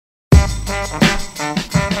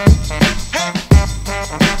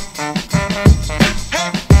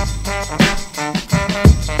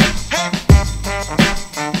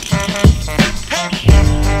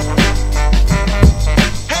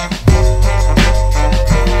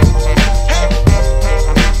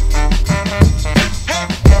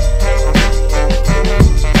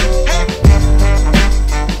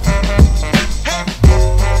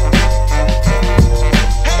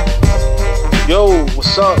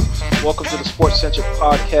Welcome to the Sports Centric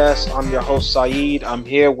Podcast. I'm your host, Saeed. I'm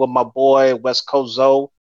here with my boy, West Coast Zoe.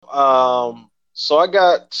 So I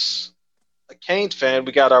got a Canes fan.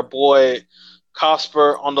 We got our boy,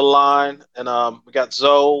 Cosper, on the line. And we got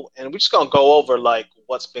Zoe. And we're just going to go over,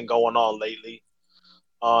 what's been going on lately.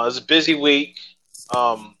 It's a busy week.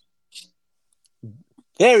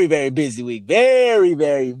 Very, very busy week. Very,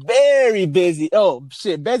 very, very busy. Oh,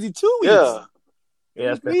 shit. Busy 2 weeks.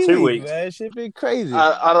 Yeah, it's been 2 weeks. Man, shit been crazy.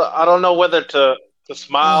 I don't know whether to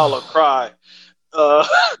smile or cry.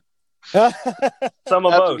 Some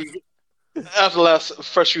of both. After the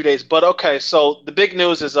first few days. But okay, so the big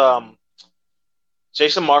news is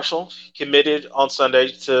Jason Marshall committed on Sunday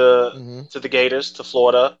to the Gators, to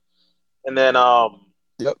Florida. And then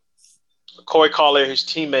Corey Collier, his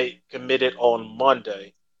teammate, committed on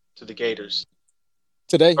Monday to the Gators.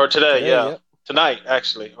 Today, yeah. Yep. Tonight,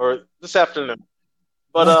 actually, or this afternoon.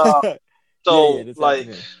 But Zoe,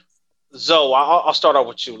 I'll start off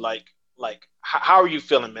with you. How are you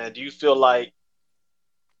feeling, man? Do you feel like,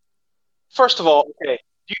 first of all, okay,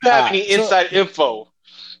 do you have any inside info?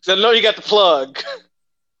 Because I know you got the plug.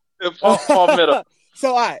 Paul Middle. So,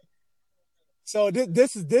 all right. So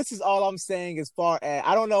this is all I'm saying as far as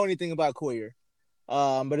I don't know anything about Collier,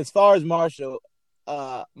 but as far as Marshall,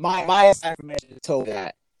 my inside information told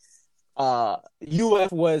that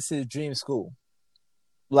UF was his dream school.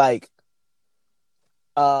 I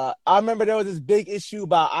remember there was this big issue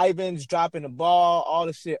about Ivins dropping the ball, all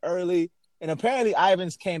the shit early. And apparently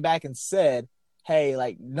Ivins came back and said,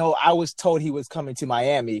 hey, no, I was told he was coming to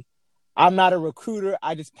Miami. I'm not a recruiter.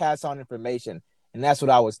 I just pass on information. And that's what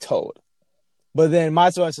I was told. But then my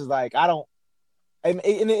source is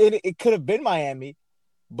it could have been Miami,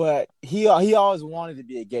 but he always wanted to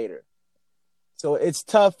be a Gator. So it's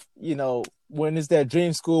tough, when it's their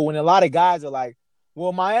dream school, when a lot of guys are like,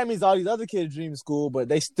 well, Miami's all these other kids' dream school, but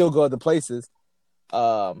they still go to places.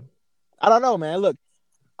 I don't know, man. Look,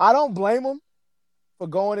 I don't blame them for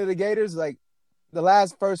going to the Gators. The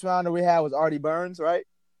last first rounder we had was Artie Burns, right?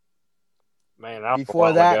 Man,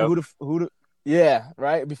 before that, yeah,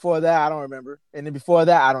 right. Before that, I don't remember, and then before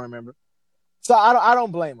that, I don't remember. So I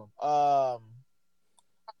don't blame them.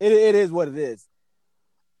 It is what it is.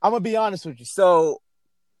 I'm gonna be honest with you. So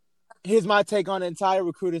here's my take on the entire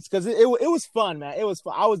recruiting, because it was fun, man. It was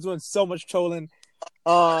fun. I was doing so much trolling.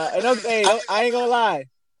 I ain't gonna lie.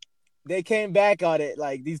 They came back on it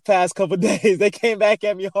these past couple of days. They came back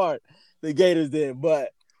at me hard. The Gators did. But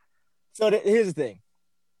so here's the thing.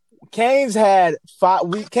 Canes had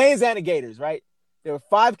Canes and the Gators, right? There were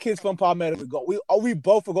 5 kids from Palmetto to go. We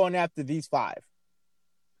both were going after these 5.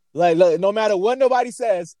 Look, no matter what nobody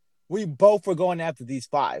says, we both were going after these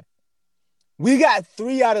 5. We got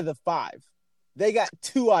 3 out of the 5. They got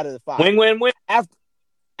 2 out of the 5. Win.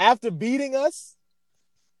 After beating us,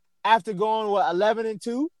 after going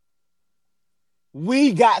 11-2,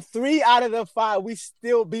 we got 3 out of the 5. We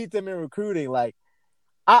still beat them in recruiting.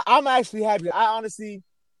 I'm actually happy. I honestly,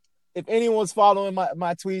 if anyone's following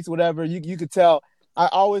my tweets, whatever, you could tell. I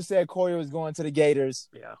always said Collier was going to the Gators.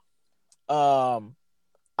 Yeah.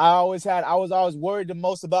 I was always worried the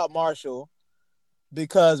most about Marshall.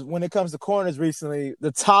 Because when it comes to corners recently,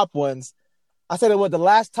 the top ones, I said the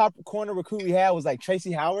last top corner recruit we had was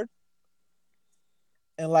Tracy Howard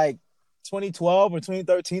in 2012 or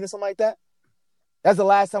 2013 or something like that. That's the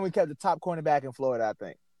last time we kept the top cornerback in Florida, I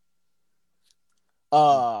think.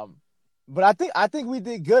 But I think we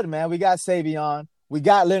did good, man. We got Savion, we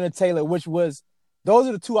got Leonard Taylor, those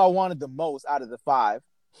are the 2 I wanted the most out of the 5,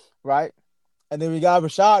 right? And then we got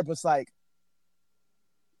Rashad, but it's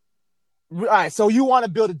all right, so you want to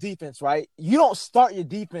build a defense, right? You don't start your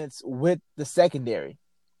defense with the secondary.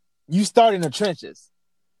 You start in the trenches,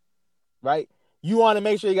 right? You want to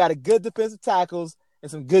make sure you got a good defensive tackles and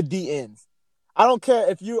some good D ends. I don't care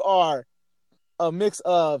if you are a mix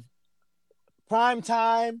of prime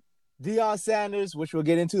time, Deion Sanders, which we'll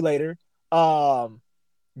get into later, Dale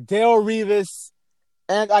Revis,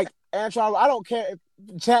 and Antron. I don't care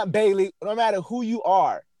if Champ Bailey, no matter who you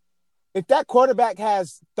are. If that quarterback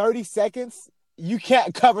has 30 seconds, you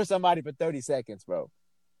can't cover somebody for 30 seconds, bro,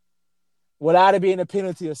 without it being a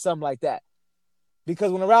penalty or something like that.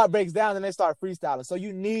 Because when the route breaks down, then they start freestyling. So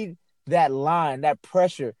you need that line, that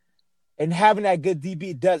pressure, and having that good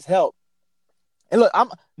DB does help. And look, I'm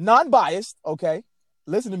non-biased, okay?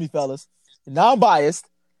 Listen to me, fellas. Non-biased.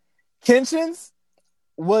 Kinchins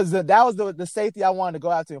was the safety I wanted to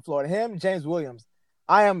go after in Florida. Him, James Williams.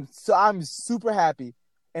 I'm super happy.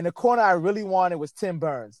 And the corner I really wanted was Tim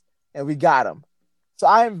Burns, and we got him. So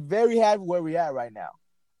I am very happy where we're at right now.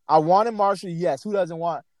 I wanted Marshall, yes. Who doesn't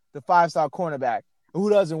want the 5-star cornerback? Who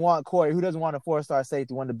doesn't want Corey? Who doesn't want a 4-star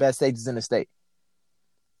safety, one of the best safeties in the state?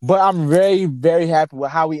 But I'm very, very happy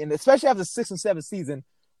with how we ended, especially after the 6th and 7th season,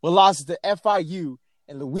 with losses to FIU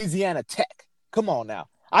and Louisiana Tech. Come on now.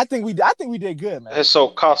 I think we did good, man. And so,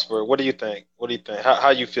 Cosper, what do you think? How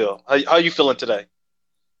you feel? How you feeling today?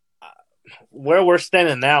 Where we're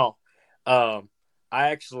standing now, I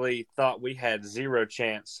actually thought we had zero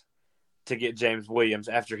chance to get James Williams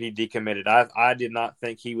after he decommitted. I did not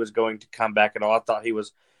think he was going to come back at all. I thought he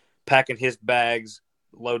was packing his bags,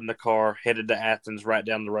 loading the car, headed to Athens right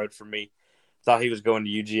down the road from me. Thought he was going to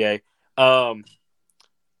UGA.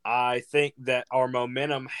 I think that our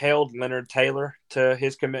momentum held Leonard Taylor to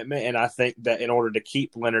his commitment, and I think that in order to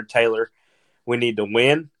keep Leonard Taylor, we need to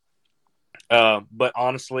win. But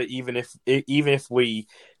honestly, even if we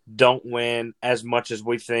don't win as much as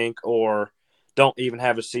we think, or don't even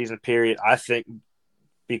have a season period, I think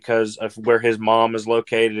because of where his mom is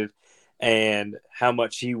located and how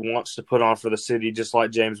much he wants to put on for the city, just like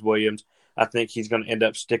James Williams, I think he's going to end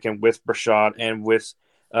up sticking with Brashad and with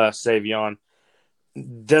Savion.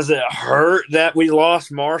 Does it hurt that we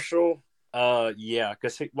lost Marshall? Yeah,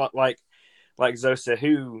 because like Zoe said,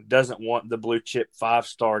 who doesn't want the blue chip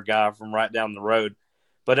 5-star guy from right down the road?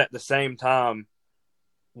 But at the same time,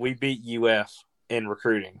 we beat UF in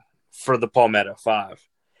recruiting for the Palmetto 5.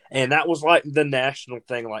 And that was like the national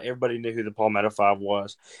thing. Like everybody knew who the Palmetto 5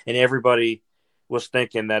 was. And everybody was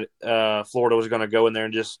thinking that Florida was going to go in there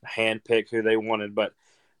and just handpick who they wanted. But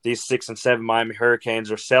these 6 and 7 Miami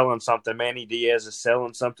Hurricanes are selling something. Manny Diaz is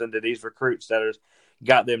selling something to these recruits that has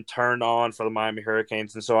got them turned on for the Miami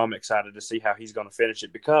Hurricanes. And so I'm excited to see how he's going to finish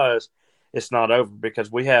it, because it's not over, because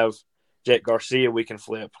we have Jake Garcia we can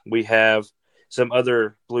flip. We have some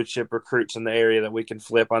other blue chip recruits in the area that we can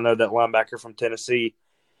flip. I know that linebacker from Tennessee,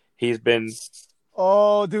 he's been.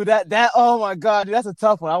 Oh, dude, oh my God, dude, that's a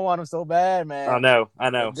tough one. I want him so bad, man. I know.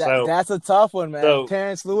 That's a tough one, man. So,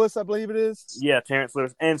 Terrence Lewis, I believe it is. Yeah, Terrence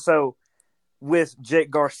Lewis. And so with Jake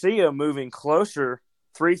Garcia moving closer,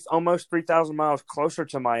 almost 3,000 miles closer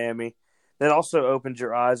to Miami, that also opens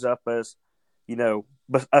your eyes up as,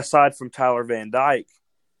 but aside from Tyler Van Dyke,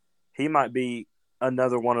 he might be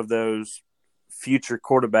another one of those future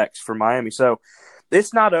quarterbacks for Miami. So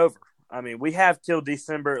it's not over. I mean, we have till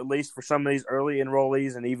December at least for some of these early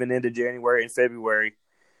enrollees, and even into January and February.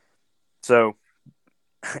 So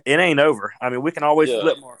it ain't over. I mean, we can always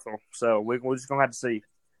flip Marshall. So we're just gonna have to see.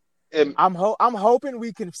 I'm hoping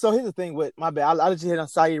we can. So here's the thing with my bad. I'll let you hit on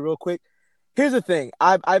Saeed real quick. Here's the thing.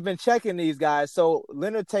 I've been checking these guys. So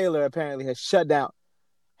Leonard Taylor apparently has shut down.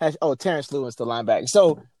 Terrence Lewis, the linebacker.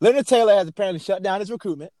 So Leonard Taylor has apparently shut down his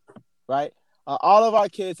recruitment. Right. All of our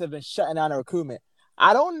kids have been shutting down their recruitment.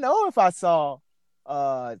 I don't know if I saw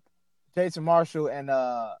Jason Marshall and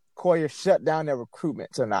Collier shut down their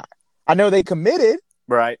recruitment or not. I know they committed.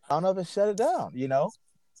 Right. I don't know if it shut it down,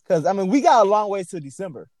 because, I mean, we got a long ways to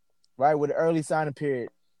December, right, where the early signing period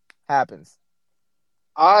happens.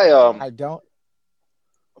 I don't.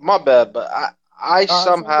 My bad, but I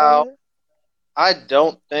somehow I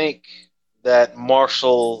don't think that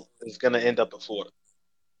Marshall is going to end up at Florida.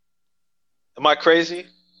 Am I crazy?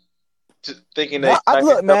 Thinking that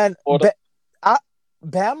look, man,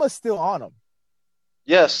 Bama's still on him.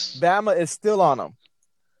 Yes, Bama is still on him.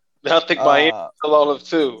 I think Miami's still on him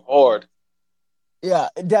too. Hard. Yeah,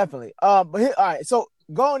 definitely. But all right. So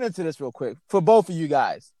going into this real quick for both of you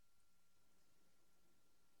guys,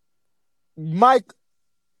 Mike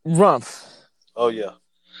Rumpf. Oh yeah.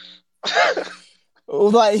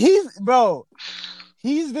 Like he's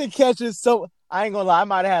been catching so. I ain't gonna lie. I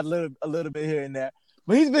might have had a little bit here and there.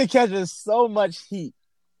 But he's been catching so much heat.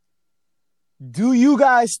 Do you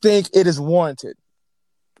guys think it is warranted?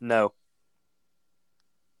 No.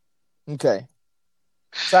 Okay.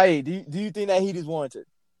 Saeed, do you think that heat is warranted?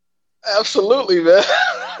 Absolutely, man.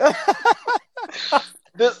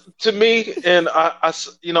 This to me, and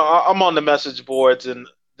I'm on the message boards, and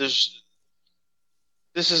this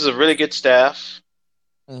is a really good staff.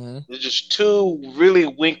 Mm-hmm. There's just two really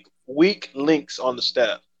weak links on the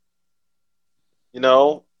staff.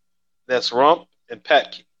 That's Rump and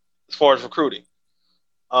Petke as far as recruiting.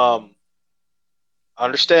 I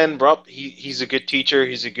understand Rump. He's a good teacher.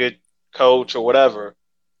 He's a good coach or whatever.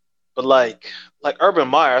 But like Urban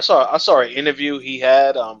Meyer, I saw an interview he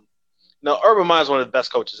had. No, Urban Meyer is one of the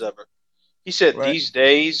best coaches ever. He said Right. these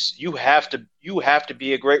days you have to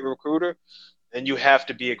be a great recruiter and you have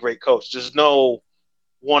to be a great coach. There's no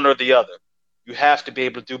one or the other. You have to be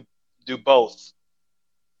able to do both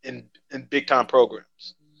in big time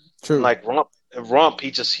programs. And True. like Rump,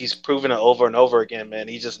 he's proven it over and over again, man.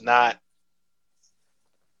 He's just not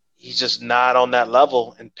on that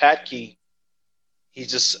level. And Patkey, he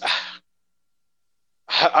just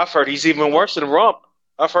I've heard he's even worse than Rump.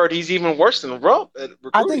 I've heard he's even worse than Rump at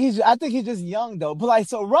recruiting. I think he's just young though. But like,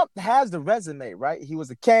 so Rupp has the resume, right? He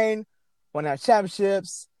was a Kane, won out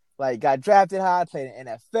championships, like got drafted high, played in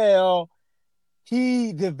NFL.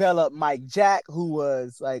 He developed Mike Jack, who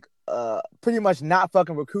was like pretty much not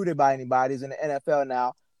fucking recruited by anybody. He's in the NFL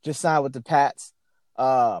now, just signed with the Pats.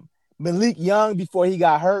 Malik Young, before he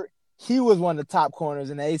got hurt, he was one of the top corners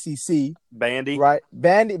in the ACC. Bandy. Right?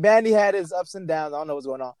 Bandy had his ups and downs. I don't know what's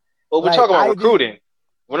going on. Well, we're Like talking about Ivy, recruiting.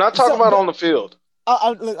 We're not talking about on the field.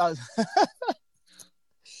 look,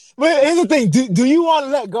 but here's the thing: do you want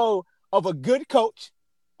to let go of a good coach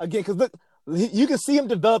again? Because look, you can see him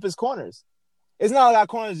develop his corners. It's not like our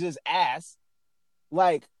corners just ass.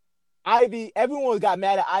 Like Ivy, everyone got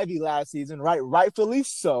mad at Ivy last season, right? Rightfully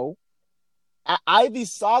so. Ivy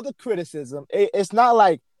saw the criticism. It's not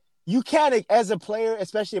like you can't, as a player,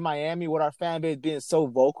 especially in Miami, with our fan base being so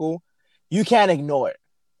vocal, you can't ignore it.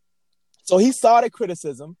 So he saw the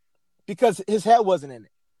criticism because his head wasn't in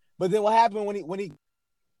it. But then what happened when he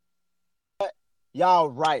y'all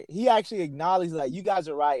right? He actually acknowledged like you guys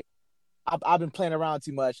are right. I've been playing around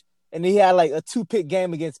too much, and he had like a 2-pick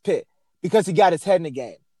game against Pitt because he got his head in the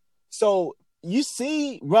game. So you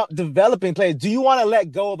see Rump developing players. Do you want to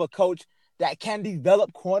let go of a coach that can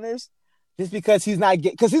develop corners just because he's not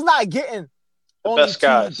getting The only best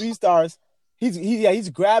guys. 2-3 stars? He's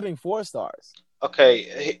grabbing 4 stars.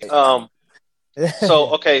 Okay. So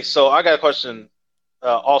I got a question.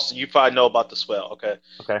 Austin, you probably know about this well. Okay.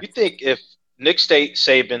 Okay. You think if Nick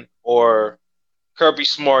Saban or Kirby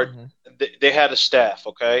Smart, they had a staff,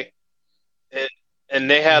 okay, and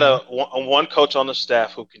they had a one coach on the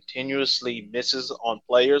staff who continuously misses on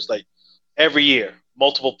players, like every year,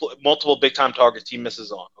 multiple big time targets he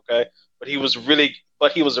misses on, okay, but he was a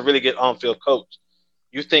really good on field coach.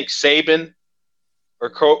 You think Saban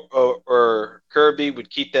or Kirby would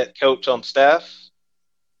keep that coach on staff?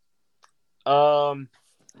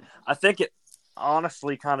 I think it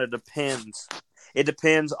honestly kind of depends. It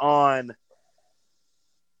depends on,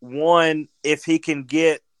 one, if he can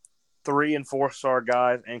get 3 and 4 star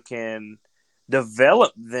guys and can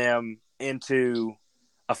develop them into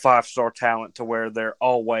a 5-star talent to where they're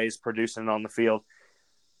always producing on the field,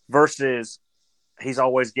 versus he's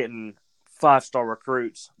always getting 5-star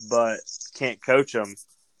recruits but can't coach them.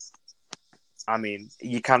 I mean,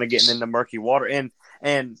 you're kind of getting into murky water.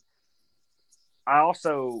 And I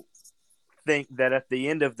also think that at the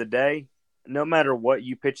end of the day, no matter what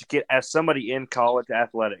you pitch a kid, as somebody in college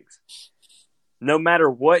athletics, no matter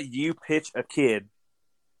what you pitch a kid,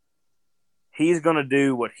 he's going to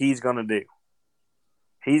do what he's going to do.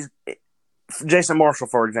 He's Jason Marshall,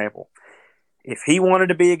 for example. If he wanted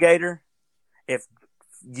to be a Gator, if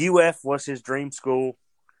UF was his dream school,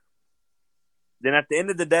 then at the end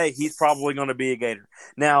of the day, he's probably going to be a Gator.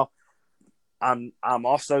 Now, I'm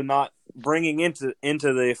also not bringing into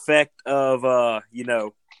the effect of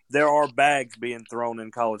there are bags being thrown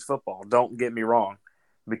in college football. Don't get me wrong,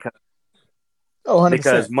 because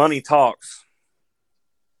 100%. money talks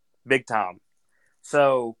big time.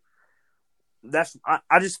 So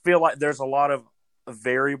I just feel like there's a lot of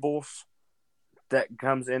variables that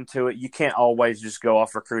comes into it. You can't always just go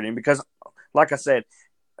off recruiting because, like I said,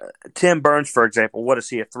 Tim Burns, for example, what is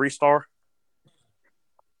he, a 3-star?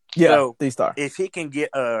 Yeah, so 3-star. If he can get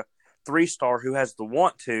a 3-star who has the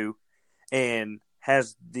want to and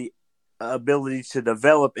has the ability to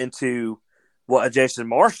develop into what a Jason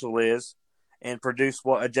Marshall is and produce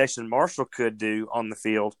what a Jason Marshall could do on the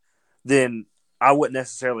field, then I wouldn't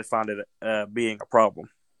necessarily find it being a problem.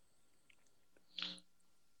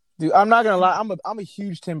 Dude, I'm not gonna lie. I'm a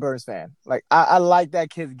huge Tim Burns fan. Like I like that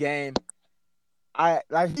kid's game.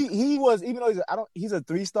 He was, even though he's a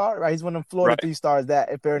 3-star, right? He's one of them Florida 3-stars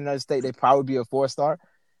that if they're in another state they probably be a 4-star.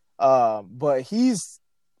 But he's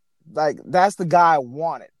like, that's the guy I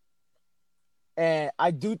wanted. And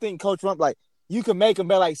I do think Coach Rump, like, you can make him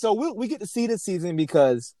better. Like, so we get to see this season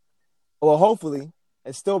because, well, hopefully,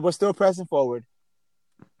 we're still pressing forward.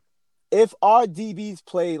 If our DBs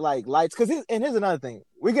play like lights, and here's another thing,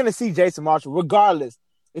 we're gonna see Jason Marshall regardless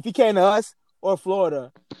if he came to us or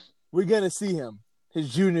Florida. We're gonna see him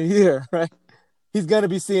his junior year, right? he's going to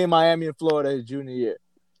be seeing Miami and Florida his junior year.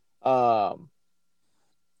 I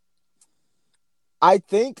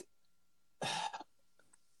think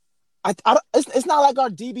it's not like our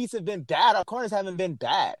DBs have been bad. Our corners haven't been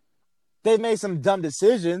bad. They've made some dumb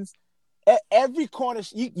decisions. Every corner,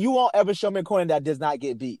 you won't ever show me a corner that does not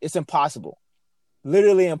get beat. It's impossible.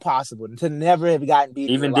 Literally impossible to never have gotten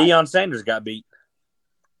beat. Even Deion Sanders got beat.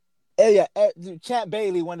 Yeah, Champ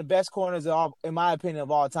Bailey, one of the best corners in my opinion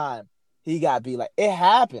of all time, he got beat. Like, it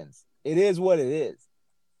happens. It is what it is.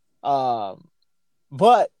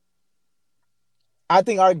 But I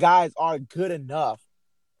think our guys are good enough,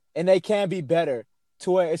 and they can be better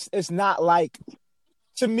to where it's not like,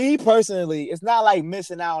 to me personally, it's not like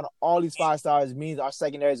missing out on all these 5 stars means our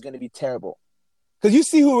secondary is going to be terrible. Because you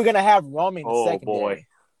see who we're going to have roaming the secondary. Oh, boy.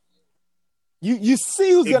 You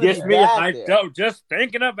see who's going to be back there. It gets me hyped up just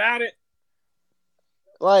thinking about it.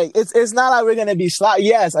 Like, it's not like we're going to be sloppy.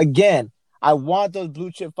 Yes, again, I want those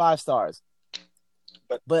blue chip 5 stars.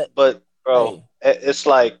 But bro, hey, it's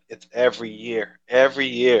like it's every year. Every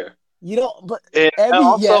year. You don't, but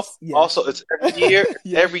also it's every year,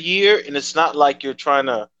 every year, and it's not like you're trying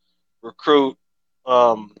to recruit.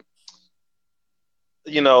 You're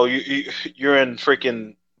in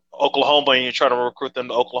freaking Oklahoma and you're trying to recruit them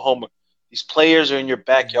to Oklahoma. These players are in your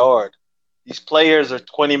backyard. These players are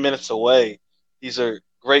 20 minutes away. These are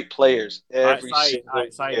great players. I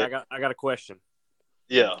got a question.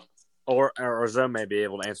 Yeah, or Zoe may be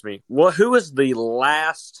able to answer me. Who was the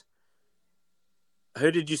last? Who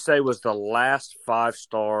did you say was the last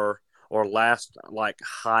 5-star or last like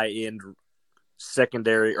high-end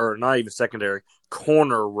secondary, or not even secondary,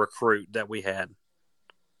 corner recruit that we had?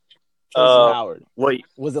 Howard. Wait,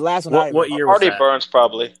 was the last one? What year was Artie that? Burns,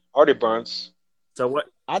 probably. Artie Burns. So what?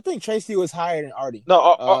 I think Tracy was higher than Artie.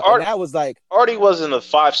 No, that was like Artie wasn't a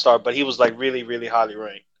 5-star, but he was like really, really highly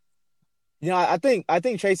ranked. I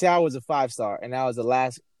think Tracy Howard was a 5-star, and that was the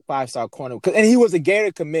last 5-star corner. And he was a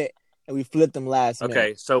Gator commit. And we flipped them last minute.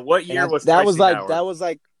 Okay, so what year was that? Tracy Was like Howard? that was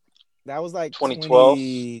like 2012.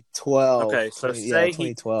 2012. Okay, so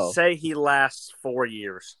 2012. Say he lasts 4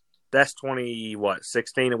 years. That's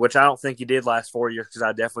 16, which I don't think he did last 4 years because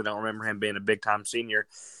I definitely don't remember him being a big time senior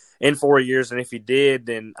in 4 years. And if he did,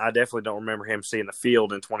 then I definitely don't remember him seeing the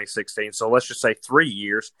field in 2016. So let's just say 3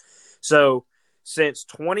 years. So since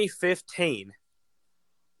 2015,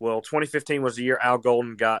 2015 was the year Al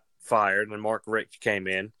Golden got fired and Mark Richt came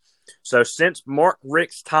in. So since Mark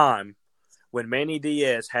Richt's time, when Manny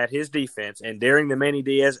Diaz had his defense, and during the Manny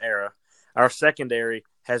Diaz era, our secondary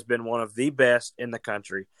has been one of the best in the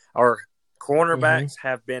country. Our cornerbacks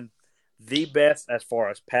have been the best as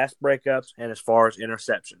far as pass breakups and as far as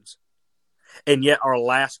interceptions. And yet our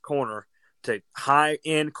last corner to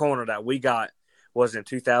high-end corner that we got was in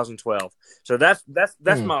 2012. So that's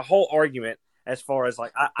my whole argument as far as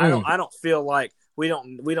like I don't feel like we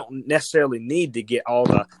don't necessarily need to get all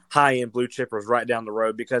the high-end blue chippers right down the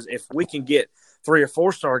road, because if we can get 3 or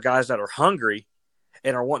 4-star guys that are hungry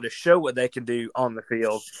and are wanting to show what they can do on the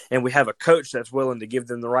field, and we have a coach that's willing to give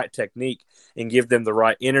them the right technique and give them the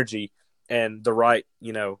right energy and the right,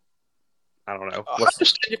 I don't know.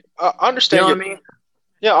 I understand. You know what I mean?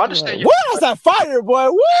 Yeah, I understand. What was that fire, boy?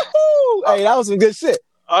 Woohoo! Hey, that was some good shit.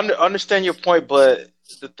 Understand your point, but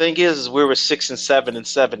the thing is we were 6-7 and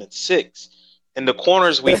 7-6. And the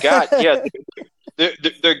corners we got, they're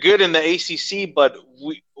good in the ACC, but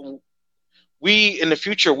we in the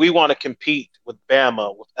future we want to compete with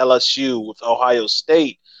Bama, with LSU, with Ohio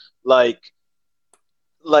State, like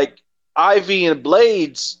Ivy and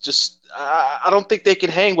Blades. Just I don't think they can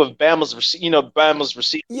hang with Bama's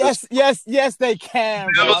receivers. Yes, they can.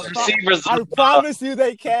 Bama's receivers. I promise you,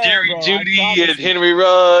 they can. Jerry Jeudy and Henry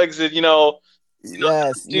Ruggs, and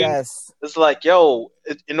yes. It's like,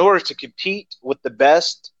 in order to compete with the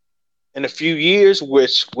best in a few years,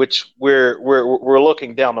 which we're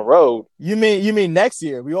looking down the road. You mean next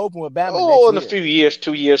year? We open with Bama. In a few years,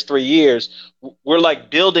 2 years, 3 years, we're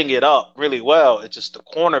like building it up really well. It's just the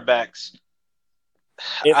cornerbacks.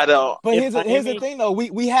 I don't. But here's the thing, though.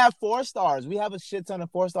 We have 4-stars. We have a shit ton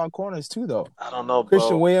of 4-star corners too, though. I don't know, bro.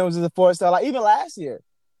 Christian Williams is a 4-star. Like even last year.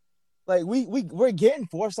 Like we're getting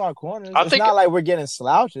 4-star corners. It's not like we're getting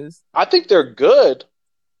slouches. I think they're good,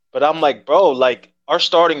 but I'm like, bro, like our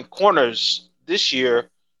starting corners this year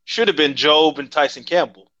should have been Job and Tyson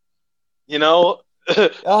Campbell. Blades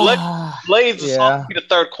was supposed to be the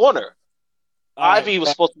 3rd corner. Ivy was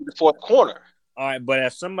supposed to be the 4th corner. All right, but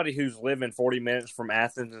as somebody who's living 40 minutes from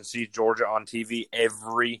Athens and sees Georgia on TV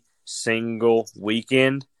every single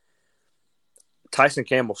weekend, Tyson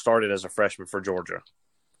Campbell started as a freshman for Georgia.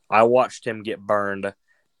 I watched him get burned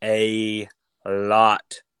a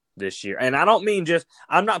lot this year. And I don't mean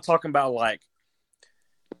I'm not talking about like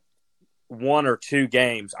 1 or 2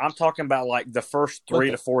 games. I'm talking about like the first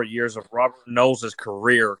 3 to 4 years of Robert Knowles'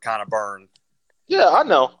 career kind of burned. Yeah, I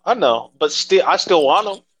know. But still, I still want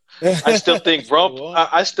him. I still think Rump.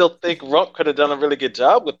 I still think Rump could have done a really good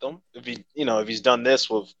job with them if he's done this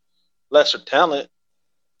with lesser talent.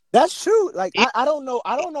 That's true. Like I don't know.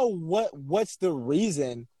 I don't know what's the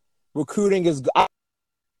reason recruiting is. I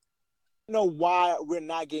don't know why we're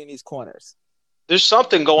not getting these corners. There's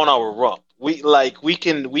something going on with Rump. We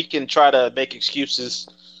can try to make excuses,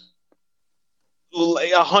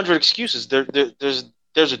 like 100 excuses. There's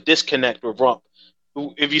a disconnect with Rump.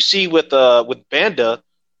 If you see with Banda,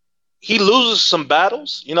 he loses some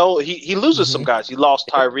battles. He loses some guys. He lost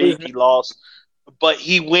Tyreek. But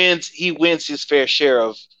he wins his fair share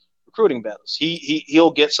of recruiting battles.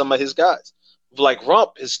 He'll get some of his guys. Like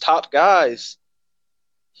Rump, his top guys,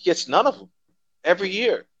 he gets none of them every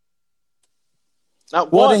year. Not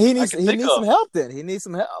one. Then he needs some help. Then he needs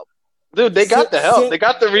some help. Dude, they got the help. They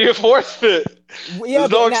got the reinforcement. Yeah,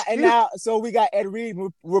 now so we got Ed Reed.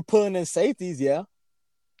 We're pulling in safeties, yeah.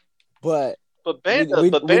 But Banda, we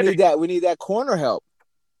need that corner help.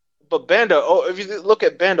 But Banda, if you look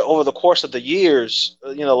at Banda over the course of the years,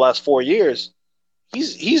 the last 4 years,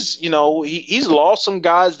 he's lost some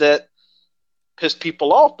guys that piss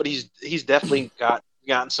people off, but he's definitely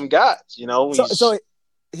gotten some guys. So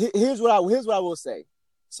here's what I will say.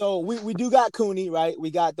 So we do got Cooney, right? We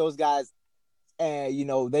got those guys, and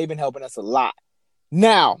they've been helping us a lot.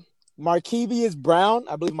 Now Markevius Brown,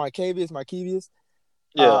 I believe Markevius.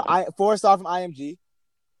 Yeah, 4-star from IMG.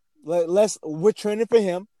 We're training for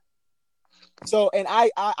him. So and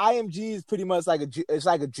IMG is pretty much like it's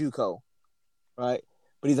like a JUCO, right?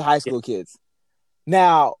 But he's a high school kids.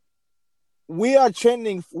 Now we are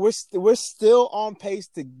trending. We're still on pace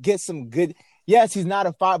to get some good. Yes, he's not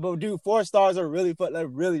a 5, but dude, 4 stars are really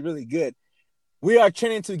really good. We are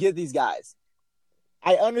trending to get these guys.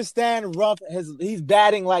 I understand Rump he's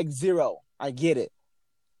batting like 0. I get it,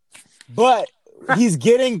 but he's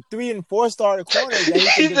getting 3 and 4 star corners.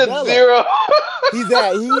 He's at 0. He's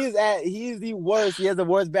the worst. He has the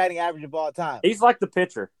worst batting average of all time. He's like the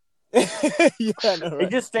pitcher. Yeah, I know, right? He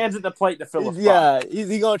just stands at the plate to fill a spot. Yeah,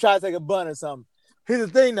 he's gonna try to take a bunt or something. Here's the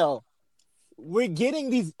thing, though. We're getting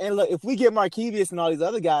these, and look, if we get Markevius and all these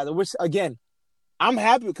other guys, which again, I'm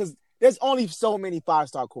happy because there's only so many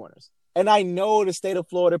 5-star corners, and I know the state of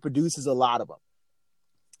Florida produces a lot of them.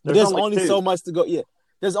 But there's only so much to go. Yeah,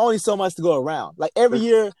 there's only so much to go around. Like every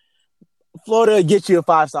year, Florida gets you a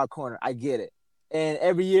 5-star corner. I get it, and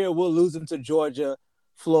every year we'll lose them to Georgia,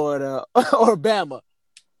 Florida, or Bama.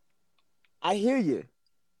 I hear you.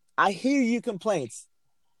 I hear your complaints,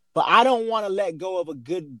 but I don't want to let go of a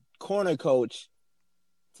good corner coach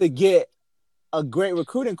to get a great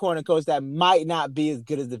recruiting corner coach that might not be as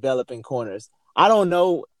good as developing corners. I don't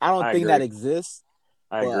know. I don't think that exists.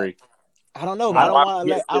 I agree. I don't know. But I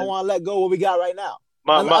don't want to let go of what we got right now.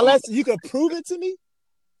 Unless you can prove it to me.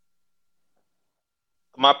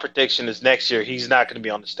 My prediction is next year he's not going to be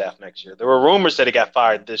on the staff next year. There were rumors that he got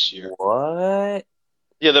fired this year. What?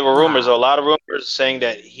 Yeah, there were rumors. A lot of rumors saying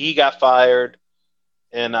that he got fired,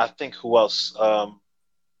 and I think who else?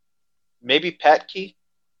 Maybe Pat Key.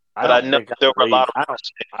 But I know there were a lot of.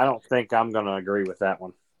 I don't think I'm going to agree with that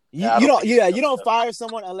one. You don't fire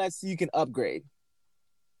someone unless you can upgrade.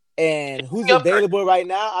 And who's available right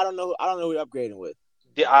now? I don't know who you're upgrading with.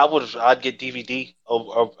 I'd get DVD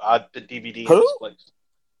or I'd put DVD Who? in his place.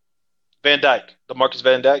 Van Dyke, DeMarcus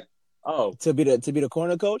Van Dyke. Oh, to be the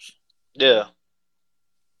corner coach? Yeah.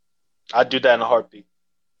 I'd do that in a heartbeat.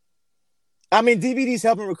 I mean, DVD's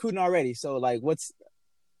helping recruiting already, so like, what's,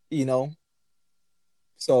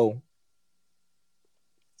 so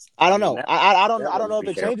I don't know. I don't know if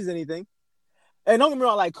it changes anything. And don't get me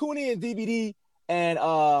wrong, like Cooney and DVD and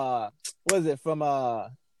what is it from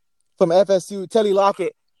FSU, Telly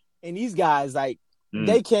Lockett, and these guys like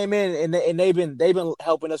they came in and they've been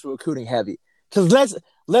helping us with recruiting heavy. Because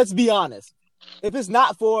let's be honest, if it's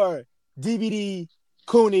not for DVD,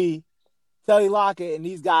 Cooney, Telly Lockett, and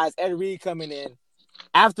these guys, Ed Reed coming in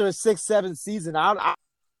after a 6-7 season,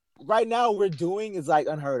 right now what we're doing is like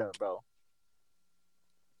unheard of, bro.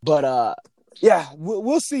 But yeah,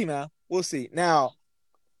 we'll see, man. We'll see. Now,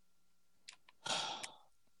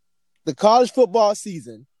 the college football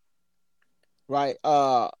season, right?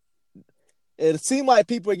 It seemed like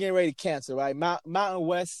people are getting ready to cancel, right? Mountain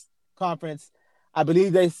West Conference, I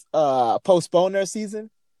believe they postponed their season.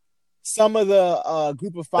 Some of the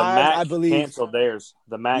group of five, I believe, canceled theirs.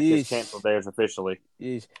 The MAC has canceled theirs officially.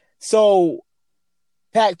 Yeesh. So,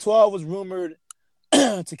 Pac-12 was rumored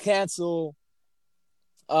to cancel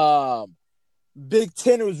Big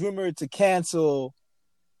Ten was rumored to cancel,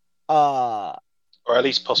 or at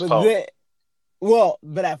least but postpone.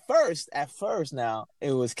 but at first now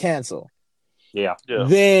it was canceled. Yeah.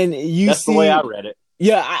 Then That's the way I read it.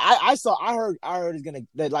 Yeah, I heard it's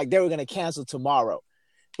they were gonna cancel tomorrow,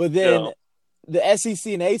 but then the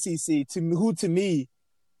SEC and ACC to me,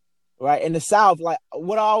 right in the South, like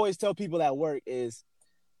what I always tell people at work is,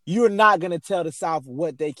 you're not gonna tell the South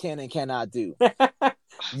what they can and cannot do.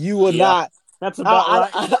 You will not. That's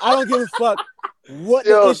about right. I don't give a fuck what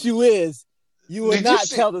the issue is. You will not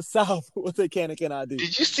tell the South what they can and cannot do.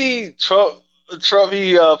 Did you see Trump?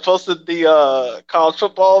 He posted the college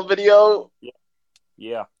football video.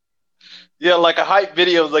 Yeah. Yeah, like a hype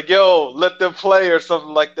video. Like, yo, let them play or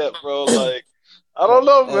something like that, bro. Like, I don't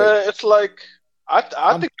know, man. It's like I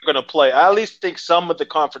think they're gonna play. I at least think some of the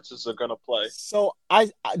conferences are gonna play. So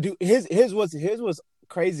I do. His was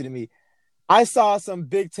crazy to me. I saw some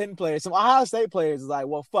Big Ten players, some Ohio State players, like,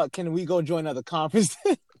 well, fuck, can we go join another conference?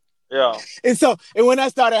 Yeah. And when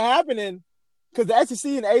that started happening, because the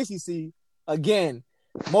SEC and the ACC, again,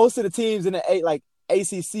 most of the teams in the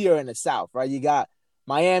ACC are in the South, right? You got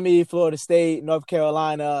Miami, Florida State, North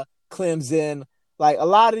Carolina, Clemson. Like, a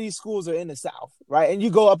lot of these schools are in the South, right? And you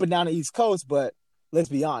go up and down the East Coast, but let's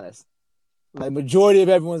be honest, like, majority of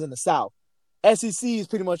everyone's in the South. SEC is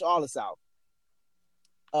pretty much all the South.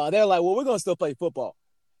 They're like, well, we're gonna still play football.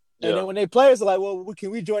 And then when they players are like, well,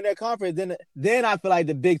 can we join that conference? Then I feel like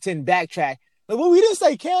the Big Ten backtrack. Like, well, we didn't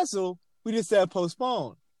say cancel, we just said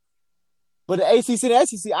postpone. But the ACC and the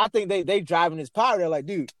SEC, I think they driving this power. They're like,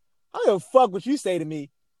 dude, I don't give a fuck what you say to me.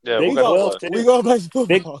 Yeah, we gonna play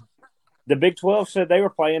football. The Big 12 said they were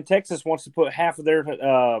playing. Texas wants to put half of their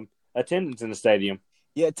attendance in the stadium.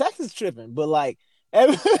 Yeah, Texas tripping, but like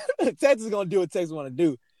Texas is gonna do what Texas want to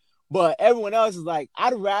do. But everyone else is like,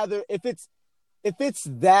 I'd rather if it's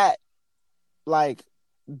that like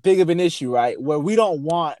big of an issue, right? Where we don't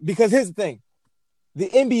want, because here's the thing, the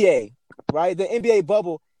NBA, right? The NBA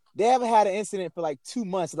bubble, they haven't had an incident for like 2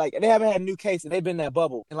 months. Like, they haven't had a new case, and they've been in that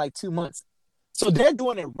bubble in like 2 months. So they're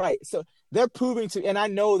doing it right. So they're proving to, and I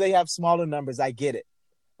know they have smaller numbers. I get it,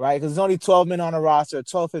 right? Because there's only 12 men on a roster,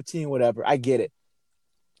 12, 15, whatever. I get it.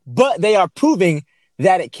 But they are proving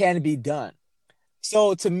that it can be done.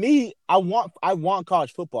 So to me, I want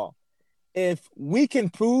college football. If we can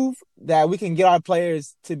prove that we can get our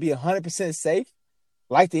players to be 100% safe,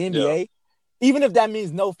 like the NBA, even if that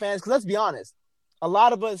means no fans, because let's be honest, a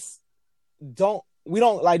lot of us don't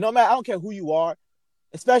like, no matter, I don't care who you are,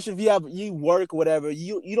 especially if you work, whatever,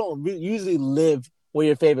 you don't usually live where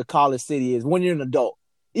your favorite college city is when you're an adult.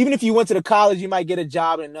 Even if you went to the college, you might get a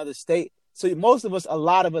job in another state. So a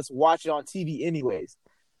lot of us watch it on TV anyways.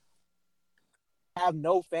 Have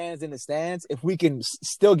no fans in the stands if we can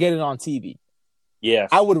still get it on TV. Yes.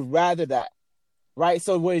 I would rather that, right?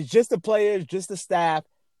 So where it's just the players, just the staff,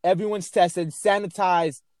 everyone's tested,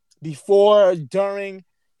 sanitized before, during,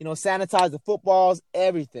 sanitize the footballs,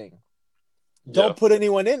 everything. Don't put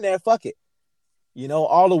anyone in there. Fuck it.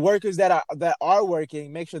 All the workers that are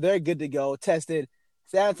working, make sure they're good to go, tested,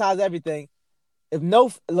 sanitize everything.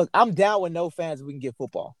 Look, I'm down with no fans if we can get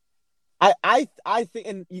football. I think,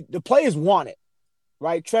 and the players want it,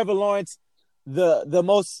 right? Trevor Lawrence, the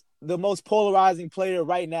most polarizing player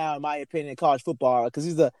right now, in my opinion, in college football, because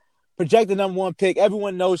he's the projected number 1 pick.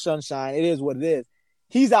 Everyone knows Sunshine. It is what it is.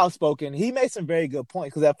 He's outspoken. He made some very good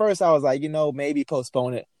points, because at first I was like, maybe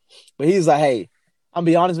postpone it. But he's like, hey, I'm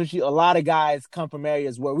be honest with you, a lot of guys come from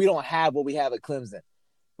areas where we don't have what we have at Clemson,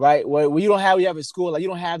 right? Where you don't have what you have at school. Like, you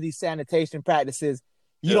don't have these sanitation practices.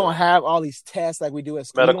 You don't have all these tests like we do at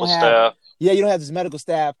school. Medical staff. Yeah, you don't have this medical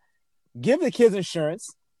staff. Give the kids insurance.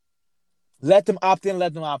 Let them opt in,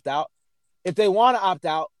 let them opt out. If they want to opt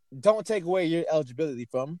out, don't take away your eligibility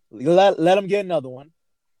from them. Let them get another one.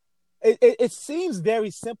 It seems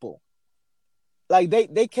very simple. Like,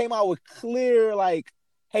 they came out with clear, like,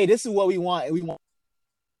 hey, this is what we want, and we want.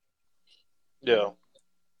 Yeah.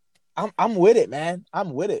 I'm with it, man.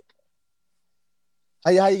 I'm with it.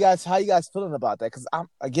 How you guys feeling about that? Because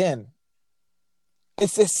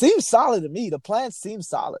it seems solid to me. The plan seems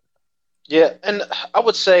solid. Yeah, and I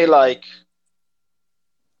would say, like,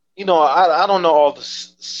 I don't know all the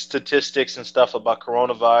statistics and stuff about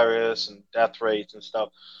coronavirus and death rates and stuff,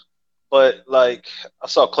 but like, I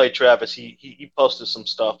saw Clay Travis. He posted some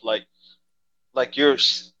stuff like you're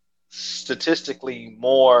statistically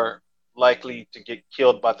more likely to get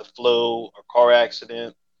killed by the flu or car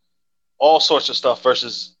accident, all sorts of stuff,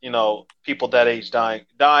 versus people that age dying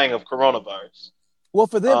of coronavirus. Well,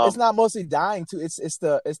 for them, it's not mostly dying too. It's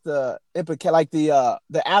the implication, like the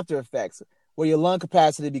after effects, where your lung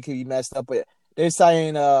capacity can be messed up. But they're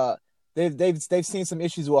saying they've seen some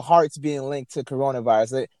issues with hearts being linked to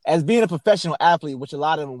coronavirus. As being a professional athlete, which a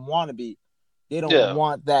lot of them want to be, they don't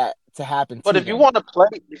want that to happen But to if them. you want to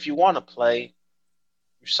play,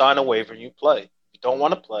 you sign a waiver and you play. If you don't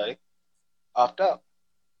want to play, opt out.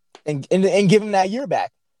 And give them that year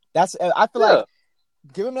back. That's I feel like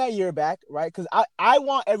give them that year back, right? Because I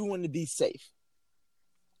want everyone to be safe,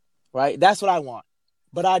 right? That's what I want.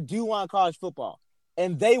 But I do want college football,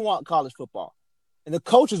 and they want college football, and the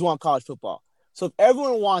coaches want college football. So if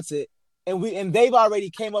everyone wants it, and they've already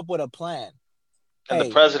came up with a plan, and the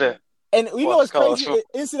president, and you know what's crazy?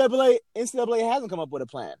 NCAA hasn't come up with a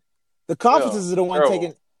plan. The conferences are the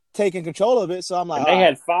one taking control of it. So I'm like, and they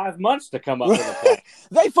had 5 months to come up with a plan.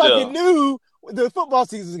 They fucking knew the football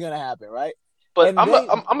season was going to happen, right? But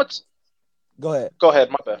go ahead. Go ahead,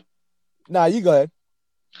 my bad. Nah, you go ahead.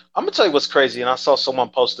 I'm gonna tell you what's crazy, and I saw someone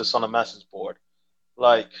post this on a message board.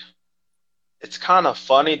 Like, it's kind of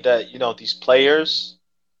funny that these players,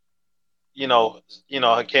 came out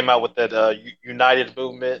with that United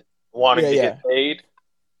movement, wanting to get paid.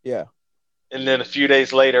 Yeah. And then a few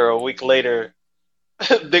days later, or a week later,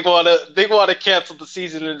 they want to cancel the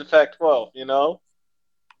season in the Pac-12.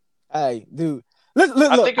 Hey, dude, look.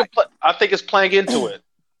 I think it's playing into it.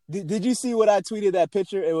 Did you see what I tweeted? That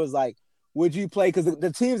picture? It was like, would you play? Because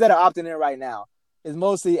the teams that are opting in right now is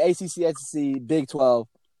mostly ACC, SEC, Big 12,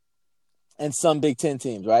 and some Big 10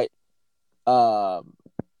 teams, right? I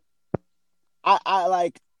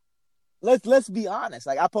like. Let's be honest.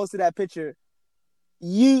 Like, I posted that picture.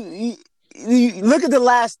 You look at the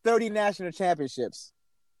last 30 national championships.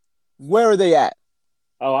 Where are they at?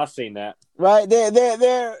 Oh, I've seen that. Right,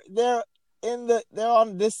 they're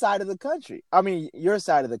on this side of the country. I mean, your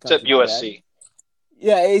side of the country. Except USC.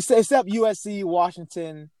 Yeah, except USC,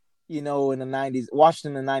 Washington. In the '90s,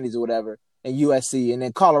 Washington in the '90s or whatever, and USC, and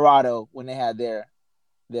then Colorado when they had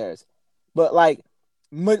theirs. But like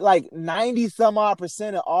 90 some odd %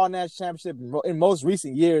 of all national championships in most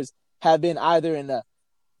recent years have been either in the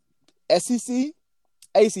SEC,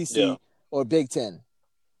 ACC, or Big 10.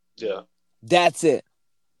 Yeah, that's it.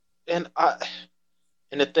 And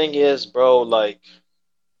the thing is, bro, like,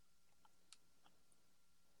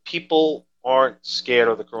 people aren't scared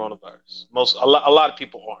of the coronavirus. A lot of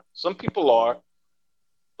people aren't. Some people are,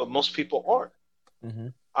 but most people aren't. Mm-hmm.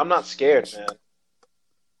 I'm not scared, man.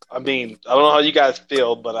 I mean, I don't know how you guys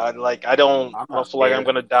feel, but I don't feel like I'm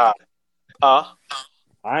gonna die. Huh?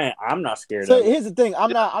 I'm not scared. So here's the thing: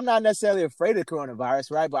 I'm not necessarily afraid of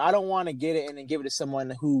coronavirus, right? But I don't want to get it and then give it to someone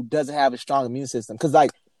who doesn't have a strong immune system. Because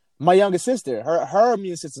like my younger sister, her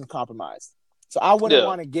immune system's compromised, so I wouldn't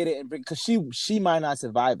want to get it and because she might not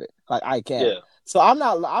survive it like I can. Yeah. So I'm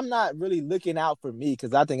not really looking out for me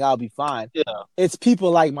because I think I'll be fine. Yeah. It's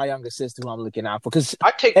people like my younger sister who I'm looking out for because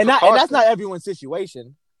I take and that's not everyone's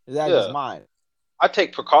situation. That's just mine. I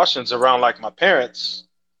take precautions around like my parents,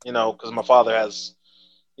 because my father has,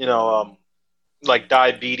 like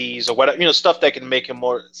diabetes or whatever, stuff that can make him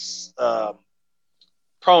more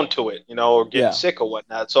prone to it, or getting sick or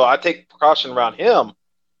whatnot. So I take precaution around him.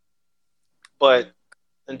 But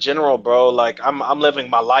in general, bro, like I'm living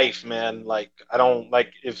my life, man. Like I don't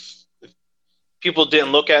like if people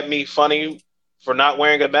didn't look at me funny for not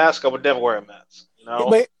wearing a mask, I would never wear a mask.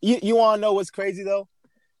 But you want to know what's crazy though?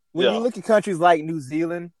 When you look at countries like New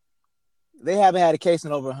Zealand, they haven't had a case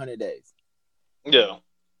in over 100 days. Yeah.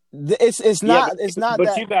 It's not but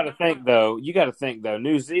that. You got to think though.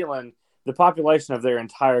 New Zealand, the population of their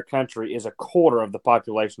entire country is a quarter of the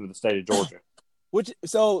population of the state of Georgia.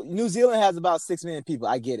 So New Zealand has about 6 million people.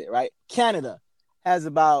 I get it, right? Canada has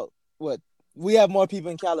about what? We have more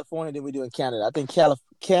people in California than we do in Canada. I think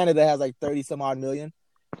Canada has like 30 some odd million.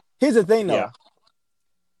 Here's the thing, though. Yeah.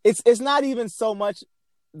 It's not even so much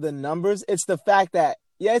the numbers. It's the fact that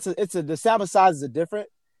the sample sizes are different.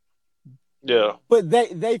 Yeah. But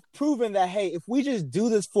they've proven that, hey, if we just do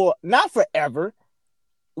this for not forever,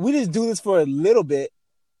 we just do this for a little bit,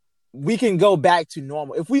 we can go back to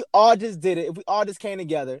normal. If we all just did it, if we all just came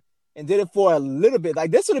together and did it for a little bit,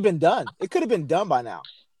 like this would have been done. It could have been done by now.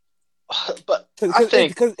 But I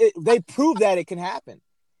think because they proved that it can happen.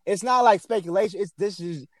 It's not like speculation. This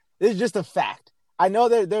is just a fact. I know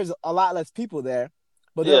there's a lot less people there,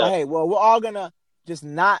 but they're like, hey, well, we're all gonna just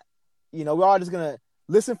not, we're all just gonna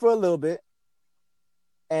listen for a little bit,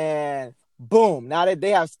 and boom, now that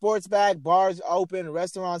they have sports back, bars open,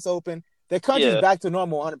 restaurants open, their country's back to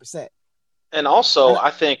normal 100%. And also,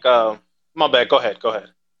 I think, my bad. Go ahead.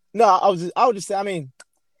 No, I would just say, I mean,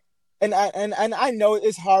 and I know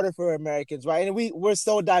it's harder for Americans, right? And we're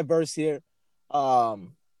so diverse here, that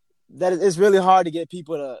it's really hard to get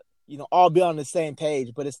people to, all be on the same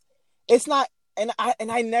page. But it's not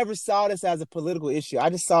I never saw this as a political issue. I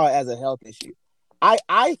just saw it as a health issue.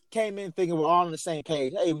 I came in thinking we're all on the same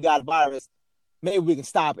page. Hey, we got a virus. Maybe we can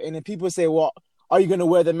stop it. And then people say, well, are you going to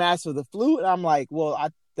wear the mask for the flu? And I'm like, well,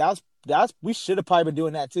 that's we should have probably been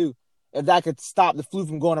doing that too. If that could stop the flu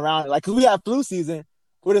from going around. Like, cause we have flu season.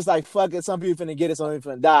 We're just like, fuck it. Some people finna get it, some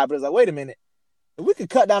people finna die. But it's like, wait a minute. If we could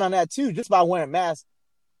cut down on that too, just by wearing masks.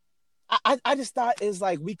 I just thought it's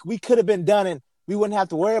like we could have been done and we wouldn't have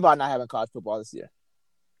to worry about not having college football this year.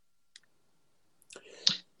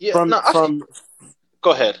 Yeah,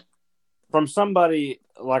 go ahead. From somebody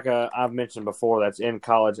like I've mentioned before that's in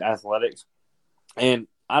college athletics, and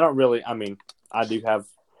I do have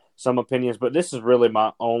some opinions, but this is really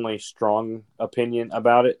my only strong opinion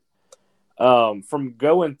about it. From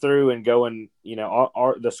going through and going,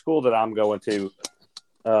 the school that I'm going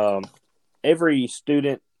to, every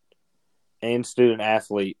student and student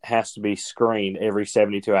athlete has to be screened every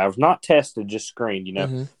 72 hours. Not tested, just screened,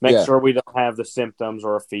 Make sure we don't have the symptoms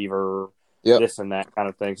or a fever or this and that kind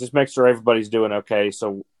of thing. Just make sure everybody's doing okay,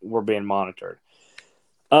 so we're being monitored.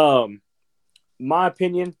 My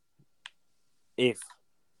opinion, if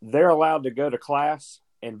they're allowed to go to class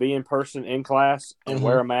and be in person in class and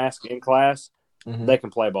wear a mask in class, they can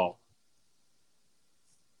play ball.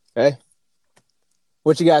 Okay.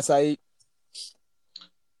 What you got, Saeed?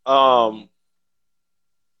 I'm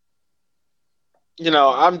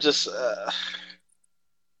just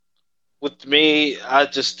with me. I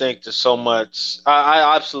just think there's so much.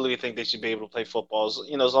 I absolutely think they should be able to play football. As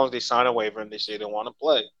long as they sign a waiver and they say they want to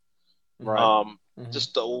play. Right.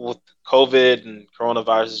 Just with COVID and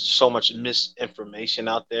coronavirus, there's just so much misinformation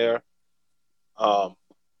out there.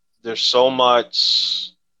 There's so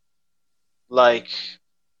much, like,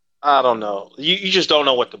 I don't know. You just don't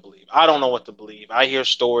know what to believe. I don't know what to believe. I hear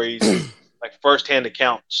stories, like firsthand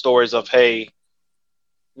account stories of, hey,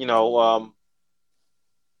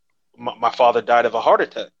 my father died of a heart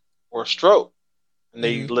attack or a stroke, and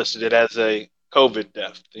they listed it as a COVID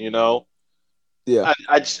death. Yeah.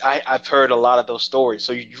 I've heard a lot of those stories,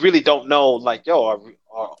 so you really don't know. Like, are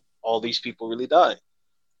all these people really dying?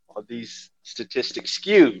 Are these statistics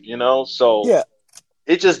skewed? So yeah,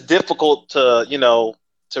 it's just difficult to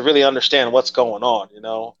to really understand what's going on.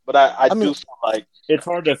 But I do feel like it's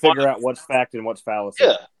hard to figure out what's fact and what's fallacy.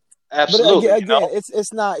 Yeah. Absolutely. But again,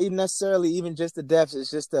 it's not even necessarily even just the deaths. It's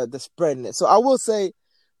just the spreading it. So I will say,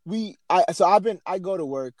 I go to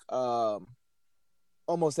work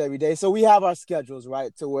almost every day. So we have our schedules,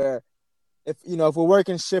 right? To where if we're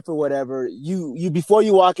working shift or whatever, you before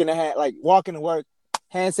you walk to work,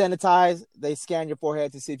 hand sanitize. They scan your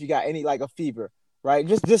forehead to see if you got any like a fever, right?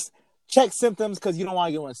 Just check symptoms because you don't want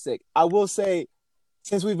to get one sick. I will say,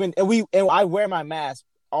 since we've been and I wear my mask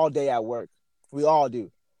all day at work. We all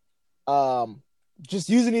do. Just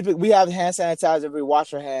using it. We have hand sanitizer. We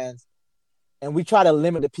wash our hands, and we try to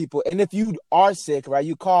limit the people. And if you are sick, right,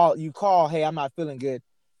 you call. Hey, I'm not feeling good.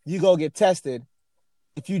 You go get tested.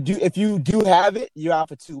 If you do have it, you're out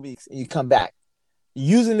for 2 weeks, and you come back.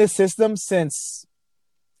 Using this system since,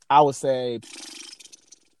 I would say,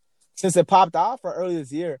 since it popped off or early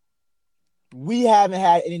this year, we haven't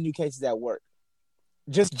had any new cases at work.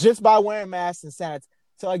 Just by wearing masks and sanitizer.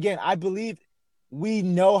 So again, I believe we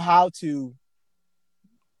know how to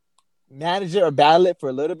manage it or battle it for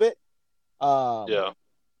a little bit.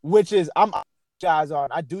 Which is I'm on.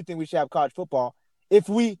 I do think we should have college football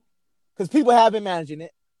because people have been managing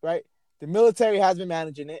it, right? The military has been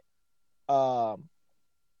managing it. Other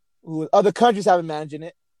countries have been managing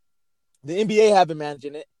it. The NBA have been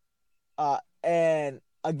managing it. And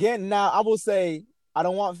again, now I will say I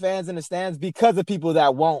don't want fans in the stands because of people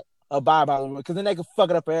that won't abide by the rules, because then they can fuck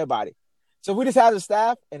it up for everybody. So if we just have the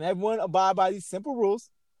staff and everyone abide by these simple rules,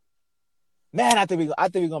 man, I think we're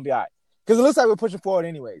gonna be all right. Because it looks like we're pushing forward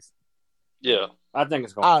anyways. Yeah, I think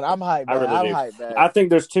it's going. I'm hyped, man. I'm hyped, man. I think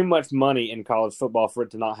there's too much money in college football for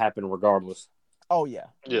it to not happen regardless. Oh yeah.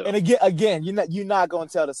 And again, you're not gonna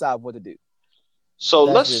tell the South what to do.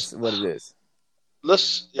 So That's just what it is.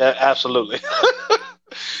 Absolutely.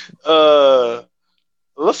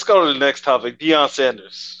 Let's go to the next topic. Deion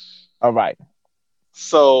Sanders. All right.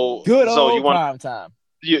 So good old prime time.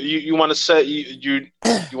 You want to say you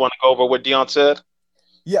want to go over what Deion said?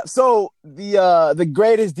 Yeah. So the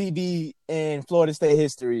greatest DB in Florida State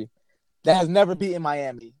history that has never beaten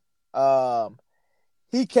Miami.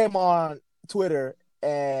 He came on Twitter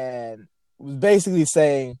and was basically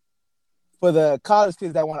saying, for the college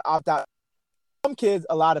kids that want to opt out, some kids,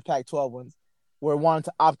 a lot of Pac-12 ones, were wanting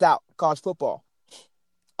to opt out college football.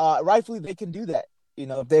 Rightfully, they can do that.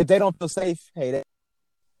 If they don't feel safe,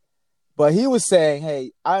 but he was saying,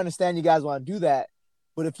 hey, I understand you guys want to do that,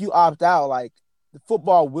 but if you opt out, like, the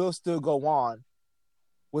football will still go on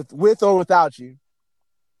with or without you.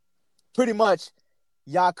 Pretty much,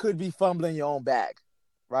 y'all could be fumbling your own bag,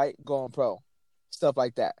 right? Going pro, stuff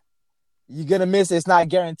like that. You're gonna miss it. It's not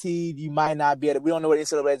guaranteed. You might not be able to. We don't know what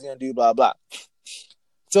NCAA is gonna do. Blah blah.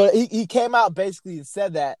 So he came out basically and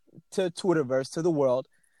said that to Twitterverse, to the world,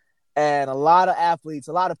 and a lot of athletes,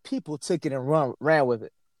 a lot of people took it and ran with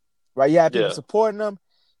it. Right? You had people supporting them.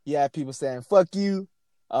 You had people saying "fuck you."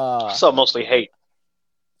 So mostly hate.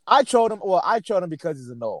 I trolled him. Well, I trolled him because he's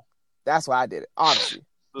a no. That's why I did it. Honestly,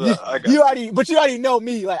 you already know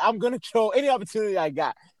me. Like, I'm gonna troll any opportunity I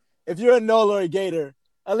got. If you're a Nola or a Gator,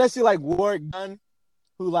 unless you're like Warwick Dunn,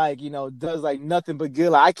 who like does like nothing but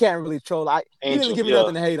good. Like, I can't really troll. He doesn't give me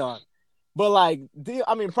nothing to hate on. But like,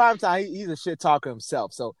 Primetime, he's a shit talker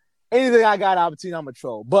himself. So anything I got opportunity, I'm a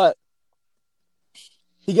troll. But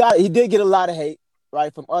he did get a lot of hate,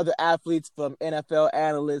 right, from other athletes, from NFL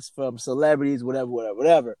analysts, from celebrities,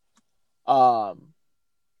 whatever.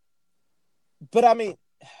 But I mean,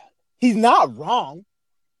 he's not wrong.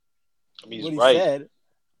 I mean, he's what he right. said,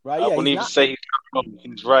 right? I wouldn't even say he's wrong.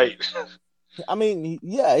 He's right. I mean,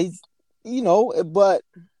 he's but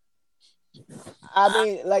I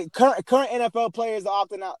mean, like current NFL players are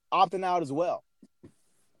opting out as well.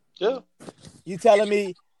 Yeah. You telling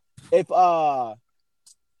me if Patrick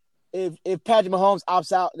Mahomes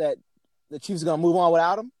opts out that the Chiefs are gonna move on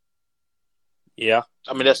without him? Yeah.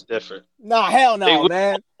 I mean, that's different. Nah, hell no,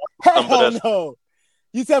 man. Hell no.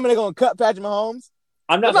 You tell me they're gonna cut Patrick Mahomes?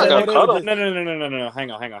 I'm not saying they're gonna cut him. No.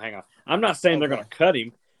 Hang on. I'm not saying they're gonna cut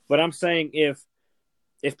him, but I'm saying if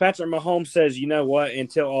Patrick Mahomes says, you know what,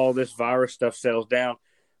 until all this virus stuff settles down,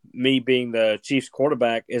 me being the Chiefs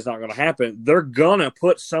quarterback is not going to happen, they're going to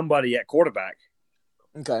put somebody at quarterback.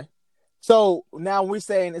 Okay. So now we're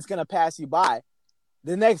saying it's going to pass you by.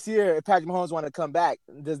 The next year, if Patrick Mahomes want to come back,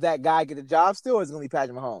 does that guy get a job still, or is it going to be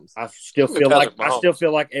Patrick Mahomes? I still feel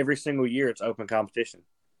like every single year it's open competition.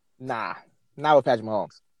 Nah, not with Patrick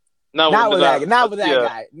Mahomes. Not with that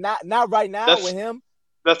guy. Not right now with him.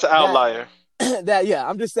 That's an outlier.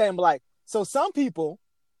 I'm just saying, but like, so some people,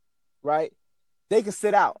 right, they can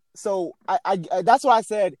sit out. So I that's why I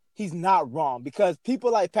said he's not wrong, because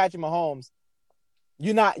people like Patrick Mahomes,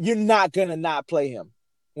 you're not gonna not play him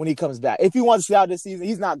when he comes back. If he wants to sit out this season,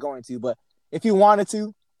 he's not going to. But if he wanted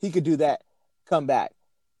to, he could do that. Come back.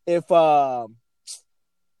 If let's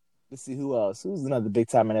see who else. Who's another big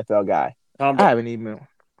time NFL guy? Tom Brady. I haven't even.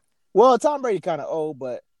 Well, Tom Brady kind of old,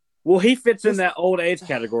 but. Well, he fits in that old age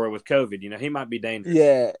category with COVID. He might be dangerous.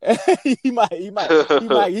 Yeah, he might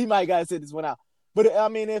gotta sit this one out. But I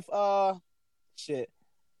mean, if Saquon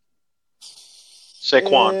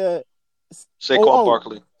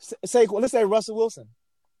Barkley. Saquon, let's say Russell Wilson.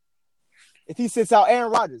 If he sits out,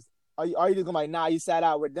 Aaron Rodgers, are you just gonna be like, nah, you sat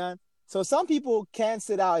out, we're done? So some people can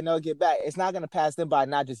sit out and they'll get back. It's not gonna pass them by,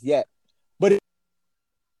 not just yet. But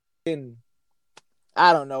I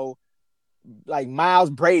don't know. Like Miles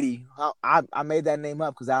Brady, I made that name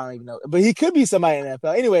up because I don't even know, but he could be somebody in the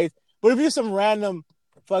NFL. Anyways, but if you're some random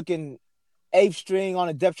fucking 8th string on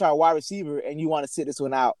a depth chart wide receiver and you want to sit this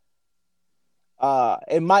one out,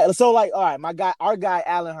 it might. So like, all right, our guy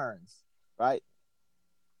Allen Hurns, right,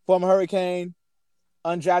 former Hurricane,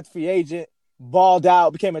 undrafted free agent, balled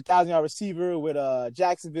out, became a 1,000-yard receiver with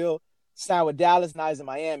Jacksonville, signed with Dallas, now he's in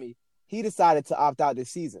Miami. He decided to opt out this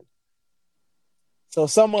season. So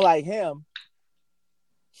someone like him,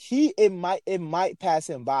 it might pass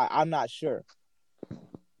him by. I'm not sure.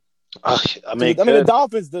 The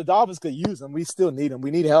Dolphins could use him. We still need him.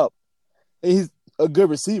 We need help. He's a good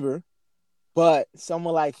receiver, but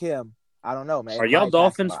someone like him, I don't know, man. Are y'all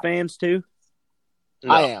Dolphins fans too?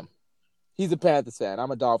 No. I am. He's a Panthers fan.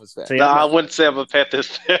 I'm a Dolphins fan. No, I wouldn't say I'm a Panthers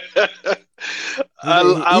fan.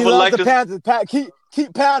 I would like the Panthers.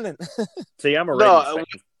 Keep pounding. See, I'm a Ravens fan.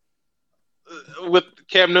 With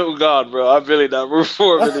Cam Newton gone, bro, I'm really not rooting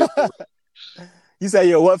for him anymore. You say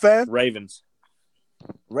you're what fan? Ravens.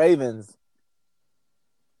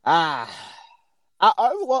 Well,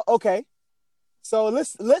 okay. So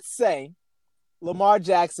let's say Lamar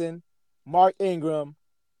Jackson, Mark Ingram,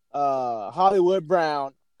 Hollywood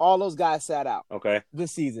Brown, all those guys sat out. Okay.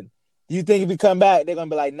 This season. Do you think if we come back, they're gonna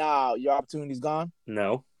be like, nah, your opportunity's gone?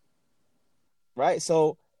 No. Right?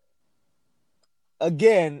 So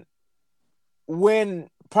again, when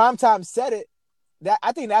Primetime said it,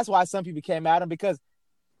 I think that's why some people came at him, because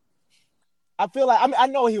I feel like I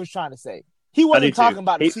know what he was trying to say. He wasn't talking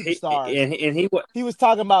about the superstars. He was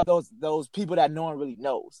talking about those people that no one really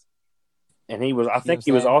knows. And he was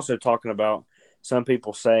also talking about some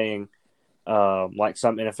people saying, like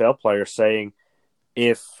some NFL players saying,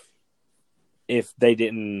 if if they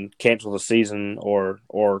didn't cancel the season or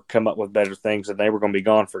come up with better things, that they were going to be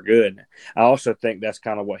gone for good. I also think that's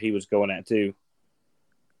kind of what he was going at too.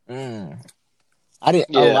 I didn't.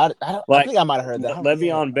 Yeah. Oh, I think I might have heard that.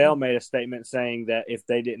 Le'Veon Bell made a statement saying that if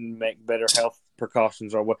they didn't make better health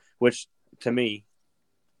precautions or what, which to me,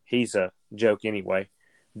 he's a joke anyway.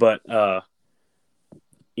 But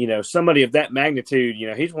somebody of that magnitude,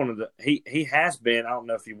 he's one of the he has been. I don't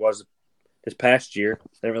know if he was this past year.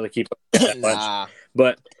 They didn't really keep up that much,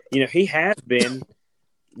 but he has been,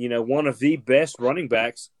 one of the best running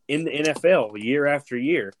backs in the NFL year after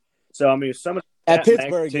year. So I mean, if somebody at that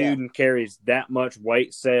Pittsburgh magnitude and carries that much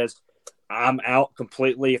weight says I'm out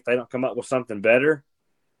completely if they don't come up with something better,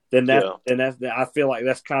 then I feel like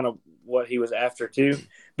that's kind of what he was after too.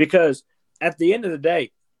 Because at the end of the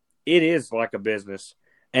day, it is like a business,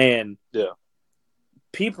 and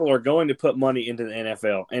people are going to put money into the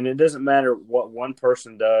NFL, and it doesn't matter what one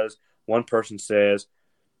person does, one person says.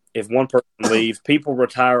 If one person leaves, people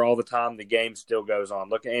retire all the time. The game still goes on.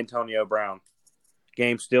 Look at Antonio Brown.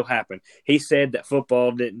 Games still happen. He said that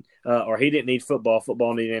football didn't, or he didn't need football.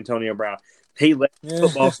 Football needed Antonio Brown. He let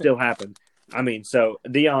football still happen. I mean, so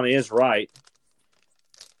Deion is right.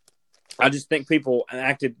 I just think people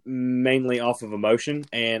acted mainly off of emotion,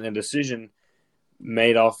 and a decision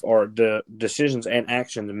made off, or the decisions and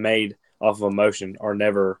actions made off of emotion are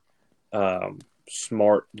never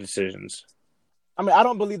smart decisions. I mean, I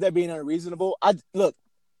don't believe they're being unreasonable.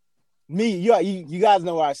 You guys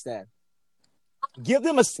know where I stand. Give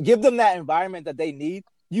them that environment that they need.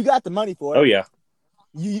 You got the money for it. Oh yeah.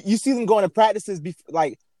 You see them going to practices.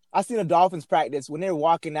 Like I seen a Dolphins practice when they were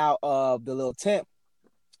walking out of the little tent.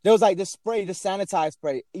 There was like this spray, this sanitized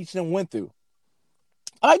spray. Each of them went through.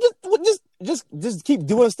 I just keep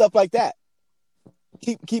doing stuff like that.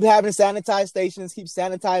 Keep having sanitized stations. Keep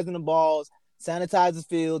sanitizing the balls. Sanitize the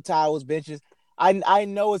field, towels, benches. I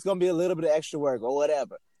know it's gonna be a little bit of extra work or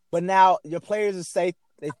whatever. But now your players are safe.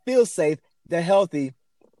 They feel safe. They're healthy.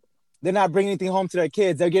 They're not bringing anything home to their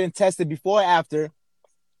kids. They're getting tested before, after.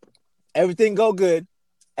 Everything go good.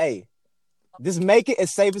 Hey, just make it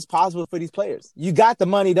as safe as possible for these players. You got the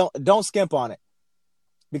money. Don't skimp on it.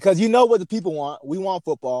 Because you know what the people want. We want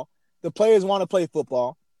football. The players want to play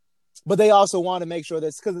football. But they also want to make sure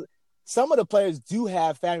that, because some of the players do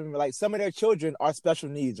have family, like some of their children are special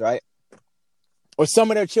needs, right? Or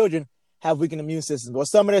some of their children have weakened immune systems, or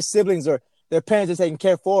some of their siblings or their parents are taken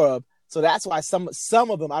care of. So that's why some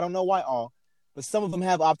of them, I don't know why all, but some of them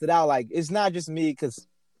have opted out. Like, it's not just me, because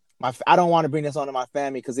I don't want to bring this onto my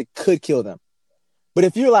family because it could kill them. But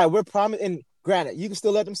if you're like, we're promised, and granted, you can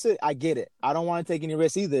still let them sit. I get it. I don't want to take any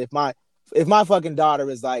risks either. If my fucking daughter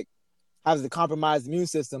is like, has a compromised immune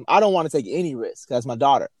system, I don't want to take any risk. That's my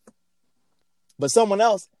daughter. But someone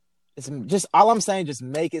else, it's just, all I'm saying, just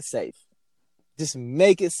make it safe. Just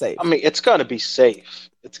make it safe. I mean, it's got to be safe.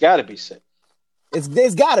 It's got to be safe. It's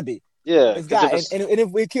got to be. Yeah. It's got. And if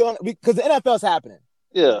we kill, because the NFL's happening.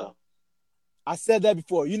 Yeah. I said that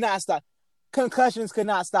before. You're not stop. Concussions could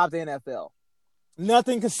not stop the NFL.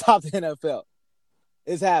 Nothing can stop the NFL.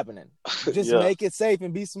 It's happening. Just make it safe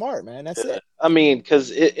and be smart, man. That's it. I mean, because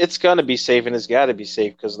it's going to be safe, and it's got to be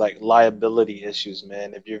safe because, like, liability issues,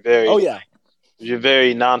 man. If you're if you're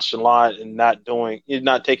very nonchalant and you're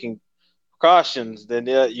not taking precautions, then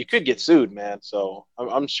you could get sued, man. So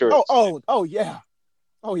I'm sure. Oh yeah.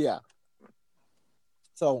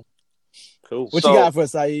 So cool. What you got for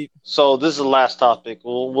us, Saeed? So this is the last topic.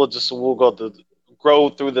 We'll go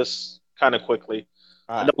through this kind of quickly.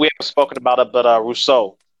 I know we haven't spoken about it, but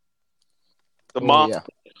Rousseau, the monster,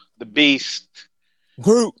 the beast,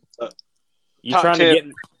 Groot. You trying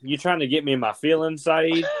to get me in my feelings,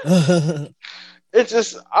 Saeed? It's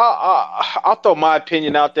just I'll throw my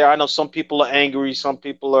opinion out there. I know some people are angry, some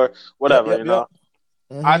people are whatever.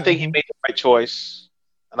 Mm-hmm, I think he made the right choice,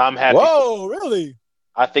 and I'm happy. Whoa, really?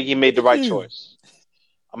 I think he made the right choice.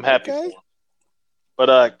 I'm happy for him.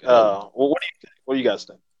 But what do you think? What do you guys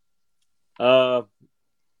think?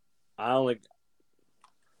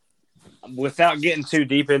 Without getting too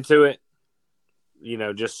deep into it,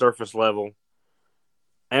 just surface level.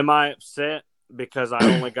 Am I upset because I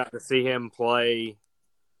only got to see him play,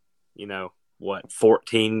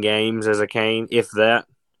 14 games as a Cane, if that?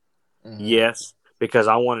 Mm-hmm. Yes, because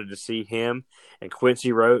I wanted to see him and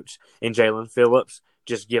Quincy Roach and Jalen Phillips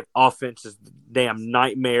just give offenses the damn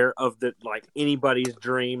nightmare of anybody's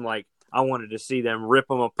dream. Like, I wanted to see them rip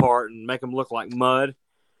them apart and make them look like mud.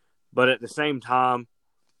 But at the same time,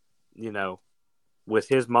 with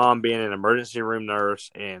his mom being an emergency room nurse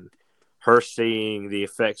and her seeing the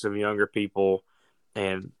effects of younger people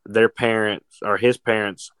and their parents or his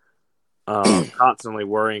parents constantly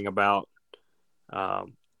worrying about,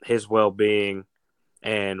 his well-being,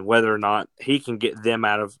 and whether or not he can get them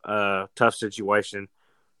out of a tough situation.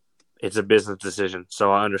 It's a business decision,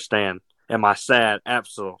 so I understand. Am I sad?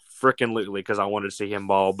 Absolutely, because I wanted to see him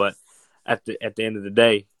ball. But at the end of the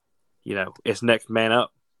day, it's next man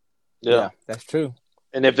up. Yeah, that's true.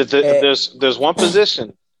 And if there's one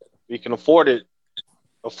position we can afford him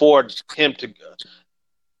to.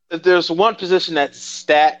 If there's one position that's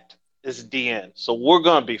stacked, it's DN. So we're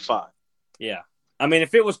gonna be fine. Yeah. I mean,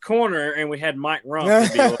 if it was corner and we had Mike Rump,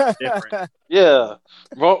 it'd be a little different. Yeah,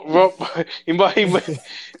 Rump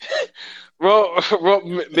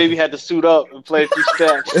maybe had to suit up and play a few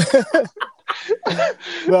snaps.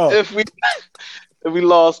 No. If we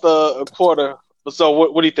lost a quarter. So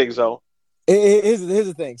what do you think, Zoe? Here's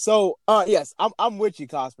the thing. So yes, I'm with you,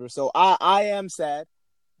 Cosper. So I am sad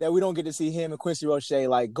that we don't get to see him and Quincy Roche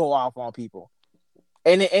like go off on people,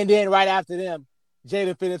 and then right after them,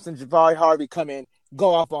 Jalen Phillips and Jabari Harvey come in,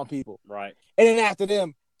 go off on people. Right. And then after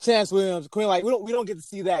them, Chance Williams, Quinn, like we don't get to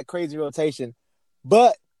see that crazy rotation.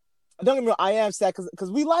 But don't get me wrong, I am sad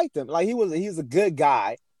because we liked him. Like he was a good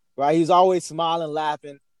guy, right? He was always smiling,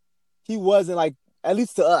 laughing. He wasn't like, at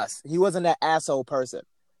least to us, he wasn't that asshole person.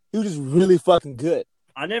 He was just really fucking good.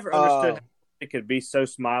 I never understood how he could be so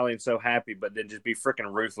smiling, so happy, but then just be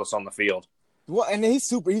freaking ruthless on the field. Well, and then he's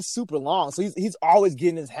super long, so he's always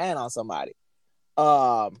getting his hand on somebody.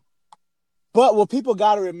 But what people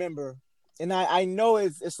got to remember, and I know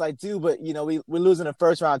it's like, dude, but we're losing a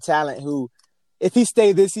first round talent who, if he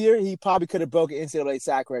stayed this year, he probably could have broken NCAA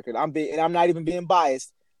sack record. And I'm not even being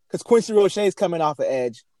biased because Quincy Roche is coming off the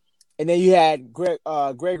edge, and then you had Greg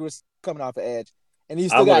was coming off the edge, and you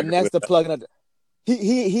still got Nesta plugging up.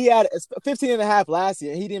 He had 15 and a half last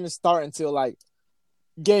year, and he didn't even start until like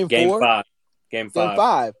game 4. Game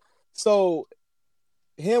 5. So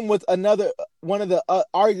him with one of the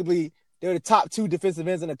arguably they're the top 2 defensive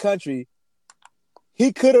ends in the country,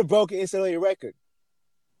 he could have broken NCAA record.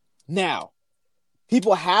 Now,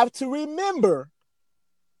 people have to remember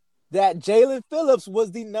that Jalen Phillips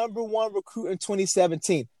was the number 1 recruit in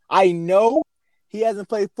 2017. I know he hasn't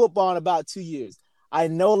played football in about 2 years. I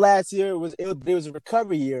know last year it was a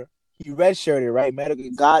recovery year. He redshirted, right?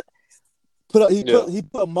 Medical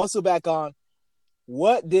put muscle back on.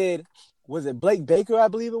 Was it Blake Baker, I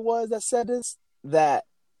believe it was, that said this? That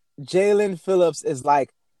Jalen Phillips is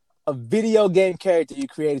like a video game character you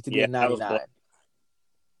created to be a 99.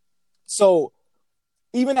 So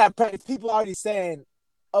even at practice, people are already saying,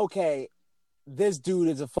 okay, this dude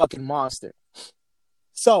is a fucking monster.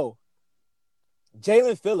 So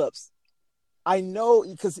Jalen Phillips, I know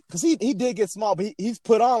because he did get small, but he's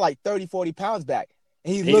put on like 30, 40 pounds back.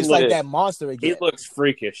 And he looks like that monster again. He looks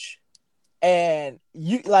freakish. And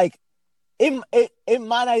it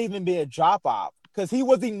might not even be a drop off because he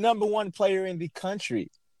was the number 1 player in the country.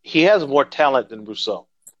 He has more talent than Rousseau.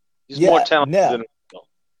 He's more talented than Rousseau.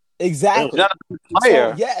 Exactly. He's not a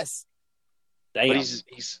player. So, yes. Damn. But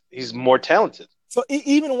he's more talented. So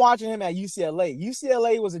even watching him at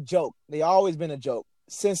UCLA was a joke. They always been a joke.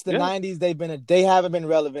 Since the 90s, they haven't been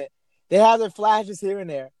relevant. They have their flashes here and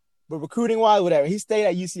there, but recruiting wise, whatever. He stayed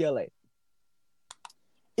at UCLA.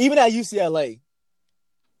 Even at UCLA,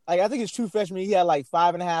 like I think his true freshman, he had like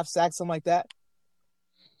 5.5 sacks, something like that,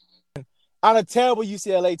 on a terrible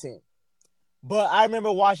UCLA team. But I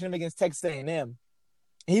remember watching him against Texas A&M.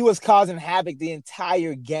 He was causing havoc the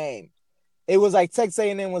entire game. It was like Texas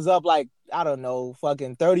A&M was up like, I don't know,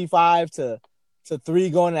 fucking 35 to 3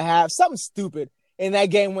 going to half, something stupid. And that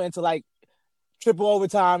game went into like triple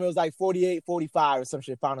overtime. It was like 48-45 or some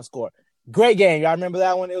shit, final score. Great game. Y'all remember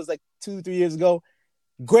that one? It was like 2-3 years ago.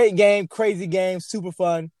 Great game, crazy game, super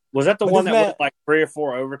fun. Was that the one that went like 3 or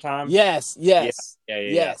 4 overtime? Yes. Yes.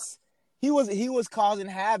 He was causing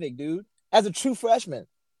havoc, dude, as a true freshman.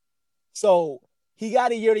 So he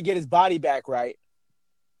got a year to get his body back right.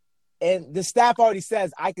 And the staff already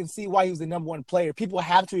says, I can see why he was the number 1 player. People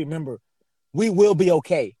have to remember, we will be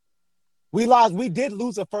okay. We did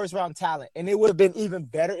lose a first-round talent, and it would have been even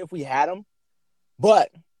better if we had him. But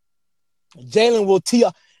Jalen will tee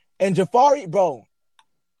up. And Jafari, bro.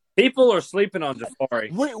 People are sleeping on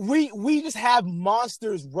Jafari. We just have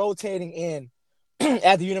monsters rotating in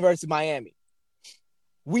at the University of Miami.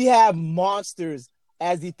 We have monsters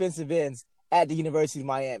as defensive ends at the University of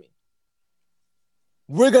Miami.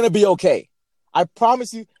 We're going to be okay. I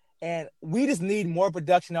promise you. And we just need more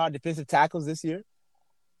production on our defensive tackles this year.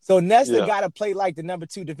 So Nesta got to play like the number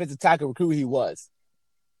 2 defensive tackle recruit he was.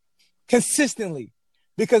 Consistently.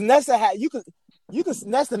 Because Nesta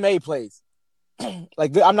Nesta made plays.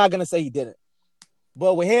 Like, I'm not going to say he didn't.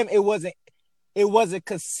 But with him, it wasn't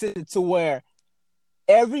consistent to where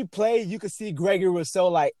every play you could see Gregory Rousseau,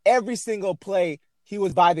 like every single play, he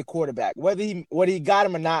was by the quarterback. Whether he got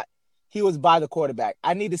him or not, he was by the quarterback.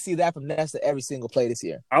 I need to see that from Nesta every single play this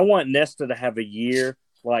year. I want Nesta to have a year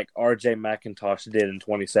like R.J. McIntosh did in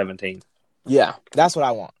 2017. Yeah, that's what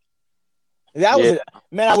I want. That was it.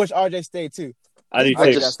 Man, I wish RJ stayed too. I do too.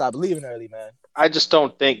 I just stopped leaving early, man. I just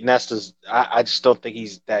don't think Nesta's. I just don't think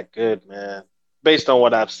he's that good, man. Based on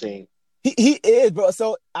what I've seen, he is, bro.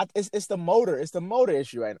 So it's the motor. It's the motor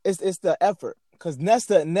issue, right? It's the effort. Because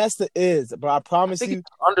Nesta is, bro. I promise you, he's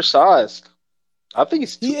undersized. I think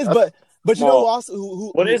he is, but you know who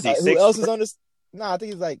also what is he? Who else is under? Nah, I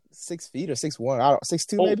think he's like 6 feet or 6'1". I don't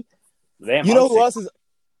 6'2" maybe. Damn, you know who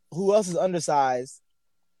else is undersized?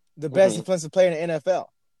 The best defensive player in the NFL.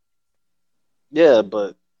 Yeah,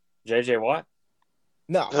 but J.J. Watt?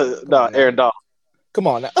 No, Aaron Donald. Come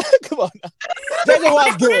on now. Come on now. J.J.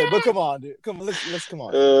 Watt's good, but come on, dude. Come on, let's come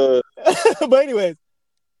on. But anyways,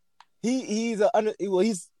 he's an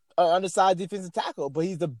undersized defensive tackle, but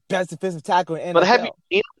he's the best defensive tackle in NFL. But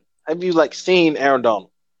have you seen Aaron Donald?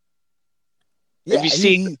 Yeah, have you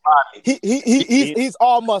seen he's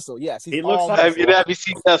all muscle. Yes, he looks like. Have you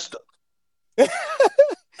seen Nesta?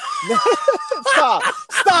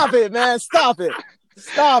 Stop it, man. Stop it,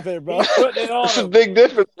 bro. It's a big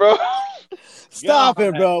difference, bro. Stop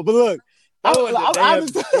it, bro. But look, I'm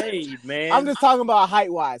just talking about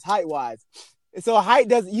height wise. So he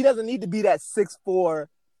doesn't need to be that 6'4"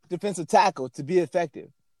 defensive tackle to be effective.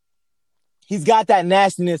 He's got that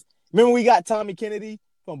nastiness. Remember we got Tommy Kennedy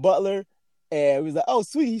from Butler, and we was like, oh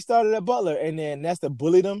sweet, he started at Butler, and then Nesta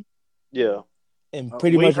bullied him. Yeah. And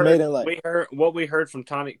pretty much made it like what we heard from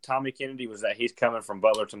Tommy Kennedy was that he's coming from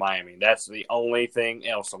Butler to Miami. That's the only thing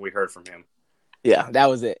else that we heard from him. Yeah, that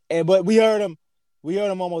was it. But we heard him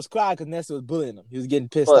almost cry because Nesta was bullying him. He was getting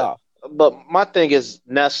pissed off. But my thing is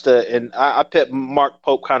Nesta, and I put Mark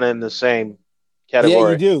Pope kind of in the same category. Yeah,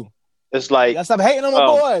 you do. It's like stop hating on my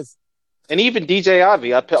boys. And even DJ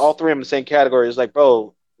Ivy, I put all three of them in the same category. It's like,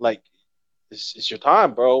 bro, it's your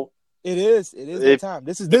time, bro. It is your time.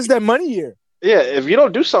 This is that money year. Yeah, if you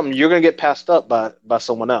don't do something, you're gonna get passed up by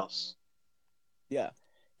someone else. Yeah,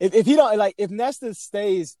 if you don't if Nesta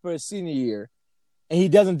stays for his senior year and he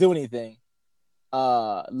doesn't do anything,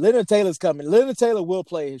 Leonard Taylor's coming. Leonard Taylor will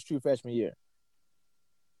play his true freshman year.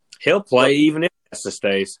 He'll play even if Nesta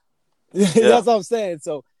stays. That's what I'm saying.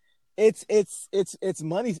 So it's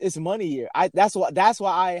money. It's money year. That's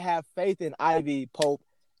why I have faith in Ivy, Pope,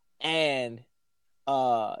 and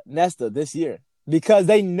Nesta this year because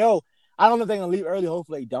they know. I don't know if they're gonna leave early.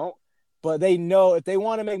 Hopefully they don't. But they know if they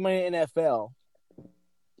want to make money in the NFL.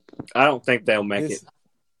 I don't think they'll make it.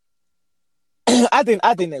 I think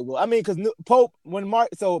they will. I mean, because Pope, Mark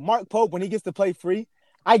Pope, when he gets to play free,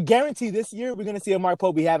 I guarantee this year we're gonna see a Mark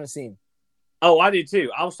Pope we haven't seen. Oh, I do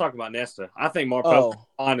too. I was talking about Nesta. I think Mark Pope is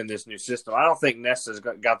on in this new system. I don't think Nesta's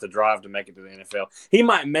got the drive to make it to the NFL. He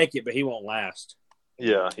might make it, but he won't last.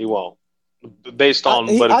 Yeah, he won't. Based on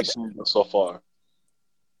what we've seen so far.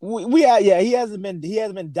 He hasn't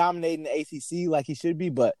been dominating the ACC like he should be,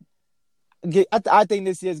 but I think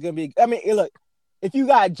this year is gonna be. I mean, look, if you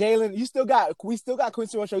got Jalen, we still got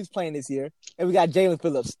Quincy Rousseau. He's playing this year, and we got Jalen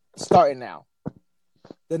Phillips starting now,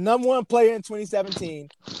 the number one player in 2017,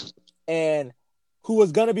 and who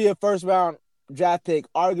was gonna be a first round draft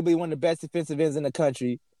pick, arguably one of the best defensive ends in the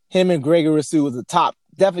country. Him and Gregory Rousseau was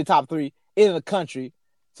definitely top 3 in the country.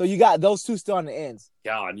 So you got those two still on the ends.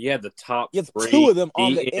 God, you had the top you have 3 two of them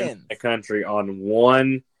on the ends in the country on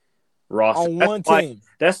one roster. On one team.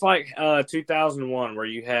 That's like 2001 where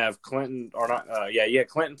you have Clinton or not. You had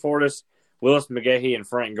Clinton Fortis, Willis McGahee, and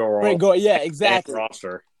Frank Gore. Yeah, exactly.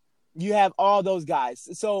 Roster. You have all those guys.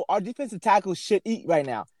 So our defensive tackles should eat right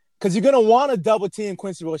now because you're gonna want to double team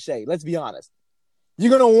Quincy Roche. Let's be honest.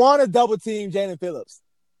 You're gonna want to double team Jalen Phillips.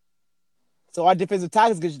 So our defensive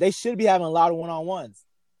tackles, they should be having a lot of one-on-ones.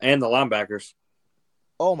 And the linebackers.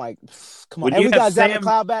 Oh my! Come on! And we got Zach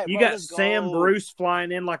McLeod back. You got Sam Bruce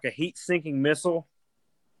flying in like a heat-sinking missile.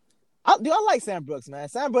 I like Sam Brooks, man.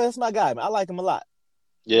 Sam Brooks, that's my guy, man. I like him a lot.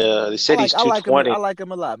 Yeah, they said he's 220. I like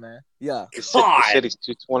him a lot, man. Yeah. They said he's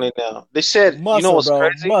 220 now. They said, muscle, you know what's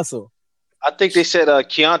crazy? Muscle. I think they said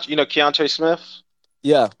Keontae Smith?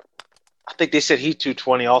 Yeah. I think they said he's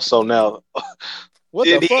 220 also now. What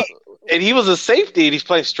the fuck? And he was a safety, and he's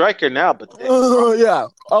playing striker now. But yeah.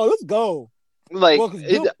 Oh, let's go. Like,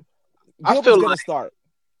 I feel gonna start.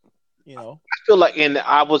 You know, I feel like, and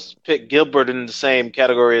I was pick Gilbert in the same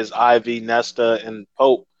category as Ivy, Nesta, and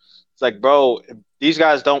Pope. It's like, bro, if these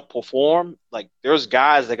guys don't perform, like, there's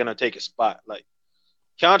guys that are gonna take a spot. Like,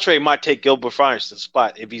 Keontae might take Gilbert Fryer's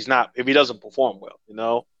spot if he doesn't perform well. You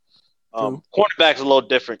know. Cornerback's a little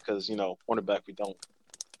different because cornerback we don't.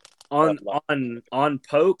 On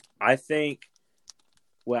Pope, I think.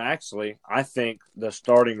 Well, actually, I think the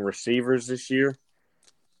starting receivers this year,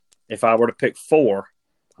 if I were to pick 4,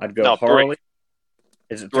 I'd go Harley.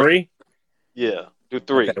 3. Is it 3? Yeah, do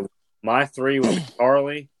 3. Okay. My 3 would be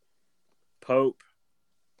Harley, Pope,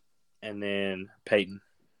 and then Peyton.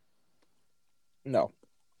 No.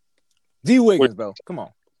 D. Wiggins, bro. Come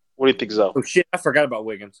on. What do you think, Zoe? Oh, shit. I forgot about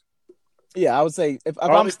Wiggins. Yeah, I would say if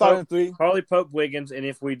I'm starting 3. Harley, Pope, Wiggins, and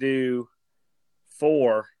if we do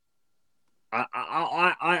 4,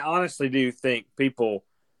 I honestly do think people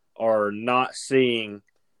are not seeing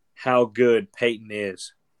how good Peyton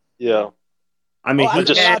is. Yeah. I mean, what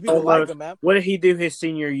did he do his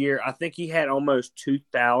senior year? I think he had almost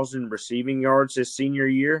 2,000 receiving yards his senior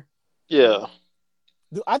year. Yeah.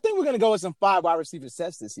 Dude, I think we're going to go with some 5 wide receiver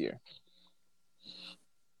sets this year.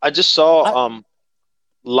 I just saw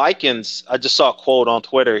Likens. I just saw a quote on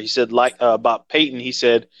Twitter. He said about Peyton. He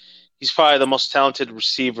said he's probably the most talented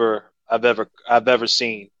receiver I've ever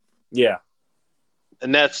seen. Yeah.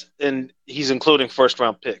 And he's including first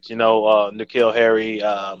round picks, N'Keal Harry,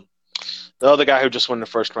 the other guy who just won the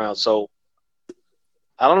first round. So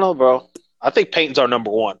I don't know, bro. I think Peyton's our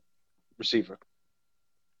number 1 receiver.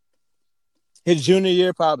 His junior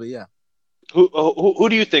year, probably, yeah. Who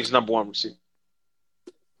do you think's number 1 receiver?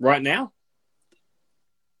 Right now?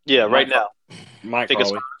 Yeah, right now. Mike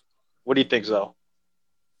Harley. What do you think, Zoe?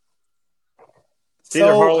 It's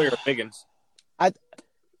either Harley or Wiggins. I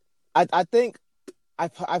think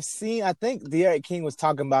De'Aaron King was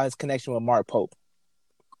talking about his connection with Mark Pope.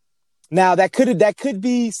 Now that could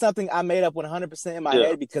be something I made up 100% in my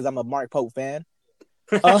head because I'm a Mark Pope fan.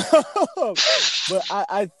 But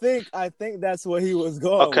I think that's what he was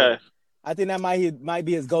going. Okay. With. I think that might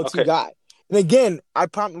be his go-to guy. And again, I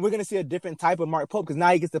promise we're gonna see a different type of Mark Pope because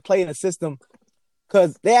now he gets to play in a system.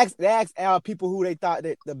 Because they asked people who they thought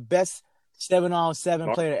that the best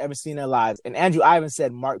 7-on-7 player ever seen in their lives, and Andrew Ivins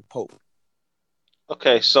said Mark Pope.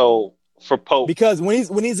 Okay, so for Pope, because when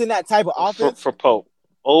he's in that type of offense, for Pope,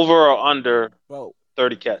 over or under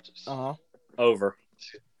 30 catches? Over.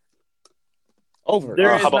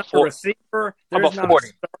 There is not a receiver. There's not a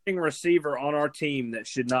starting receiver on our team that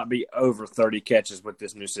should not be over 30 catches with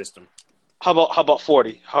this new system. How about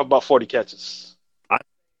 40? How about 40 catches? I'm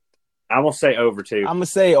gonna say over too. I'm gonna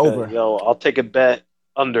say over. I'll take a bet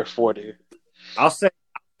under 40. I'll say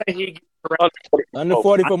he gets under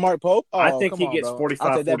 40 for Mark Pope. I think he gets 45.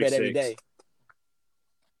 I'll take that bet every day.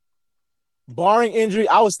 Barring injury,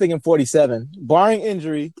 I was thinking 47. Barring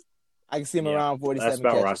injury, I can see him around 47. That's about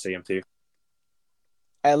catches. where I see him too.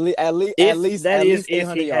 At least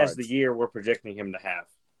if he yards. has the year we're projecting him to have.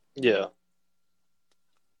 Yeah.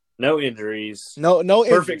 No injuries. No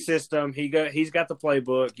perfect system. He's got the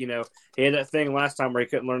playbook. He had that thing last time where he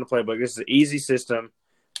couldn't learn the playbook. This is an easy system.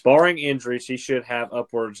 Barring injuries, he should have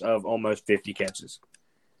upwards of almost 50 catches.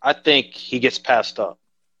 I think he gets passed up.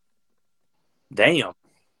 Damn.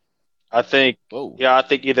 I think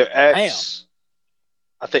either X.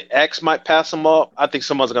 I think X might pass him up. I think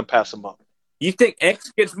someone's gonna pass him up. You think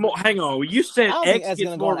X gets more? Hang on. You said X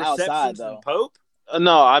gets more receptions than Pope?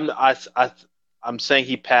 No, I'm saying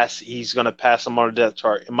he's gonna pass him on the depth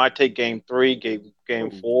chart. It might take game 3,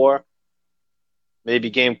 game 4, maybe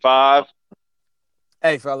game 5.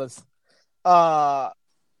 Hey, fellas. Cosper,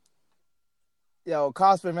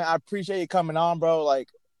 man, I appreciate you coming on, bro. Like,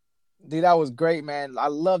 dude, that was great, man. I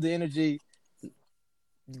love the energy.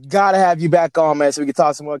 Gotta have you back on, man, so we can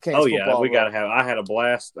talk some more Kings football. Oh, yeah, we gotta have. I had a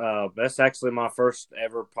blast. That's actually my first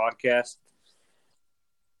ever podcast.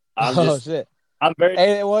 Shit.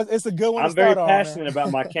 It's a good one. I'm very passionate about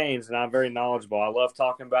my Canes, and I'm very knowledgeable. I love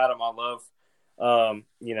talking about them. I love,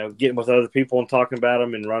 getting with other people and talking about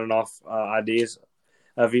them and running off ideas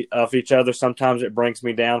of each other. Sometimes it brings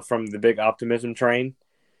me down from the big optimism train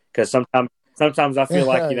because sometimes I feel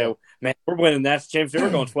like man, we're winning that championship.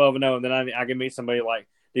 We're going 12-0, and then I can meet somebody like,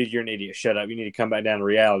 dude, you're an idiot. Shut up. You need to come back down to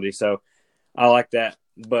reality. So I like that.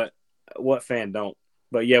 But what fan don't?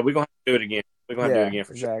 But yeah, we're gonna have to do it again. We're gonna have to do it again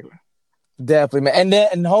for sure. Definitely, man.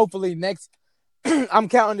 And hopefully next, I'm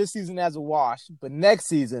counting this season as a wash, but next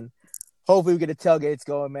season, hopefully we get the tailgates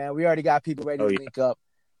going, man. We already got people ready to link up.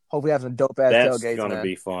 Hopefully we have some dope ass tailgates. That's gonna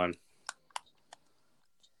be fun.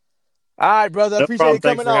 All right, brother. No appreciate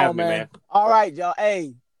problem. you coming on, me, man. All right, y'all.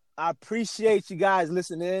 Hey, I appreciate you guys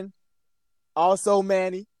listening in. Also,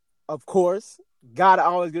 Manny, of course. Gotta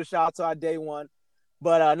always give a shout out to our day one.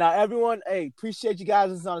 But now, everyone, hey, appreciate you guys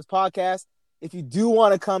listening on this podcast. If you do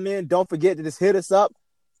want to come in, don't forget to just hit us up.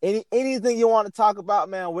 Anything you want to talk about,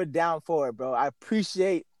 man, we're down for it, bro. I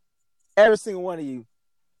appreciate every single one of you.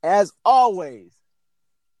 As always,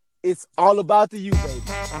 it's all about the U, baby.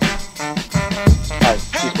 All right,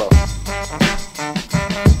 peace, bro.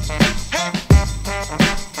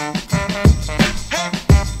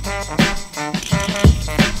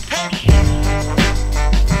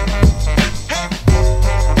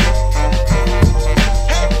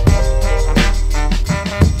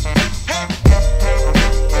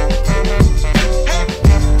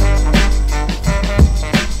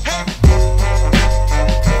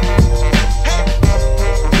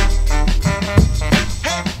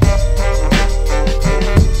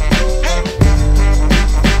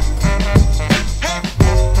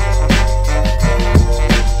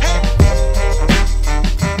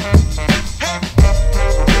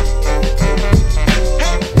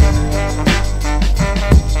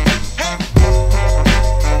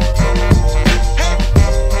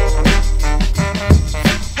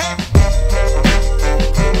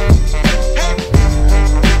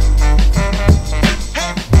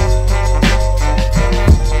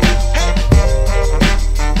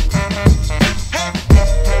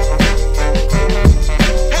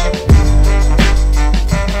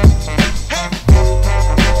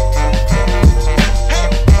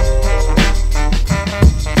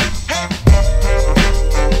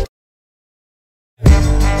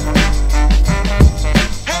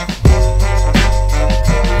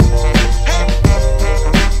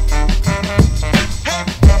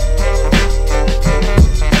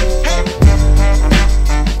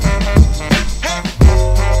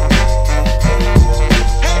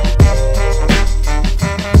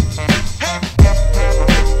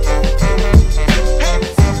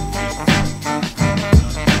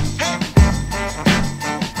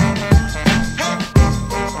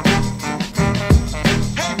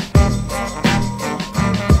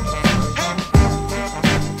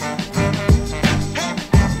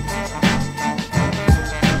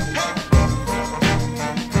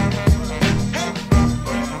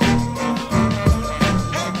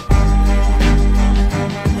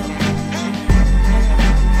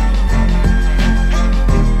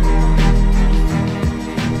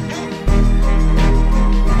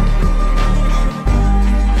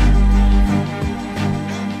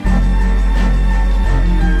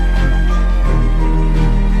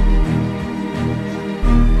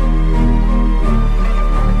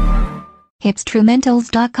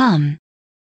 Hipstrumentals.com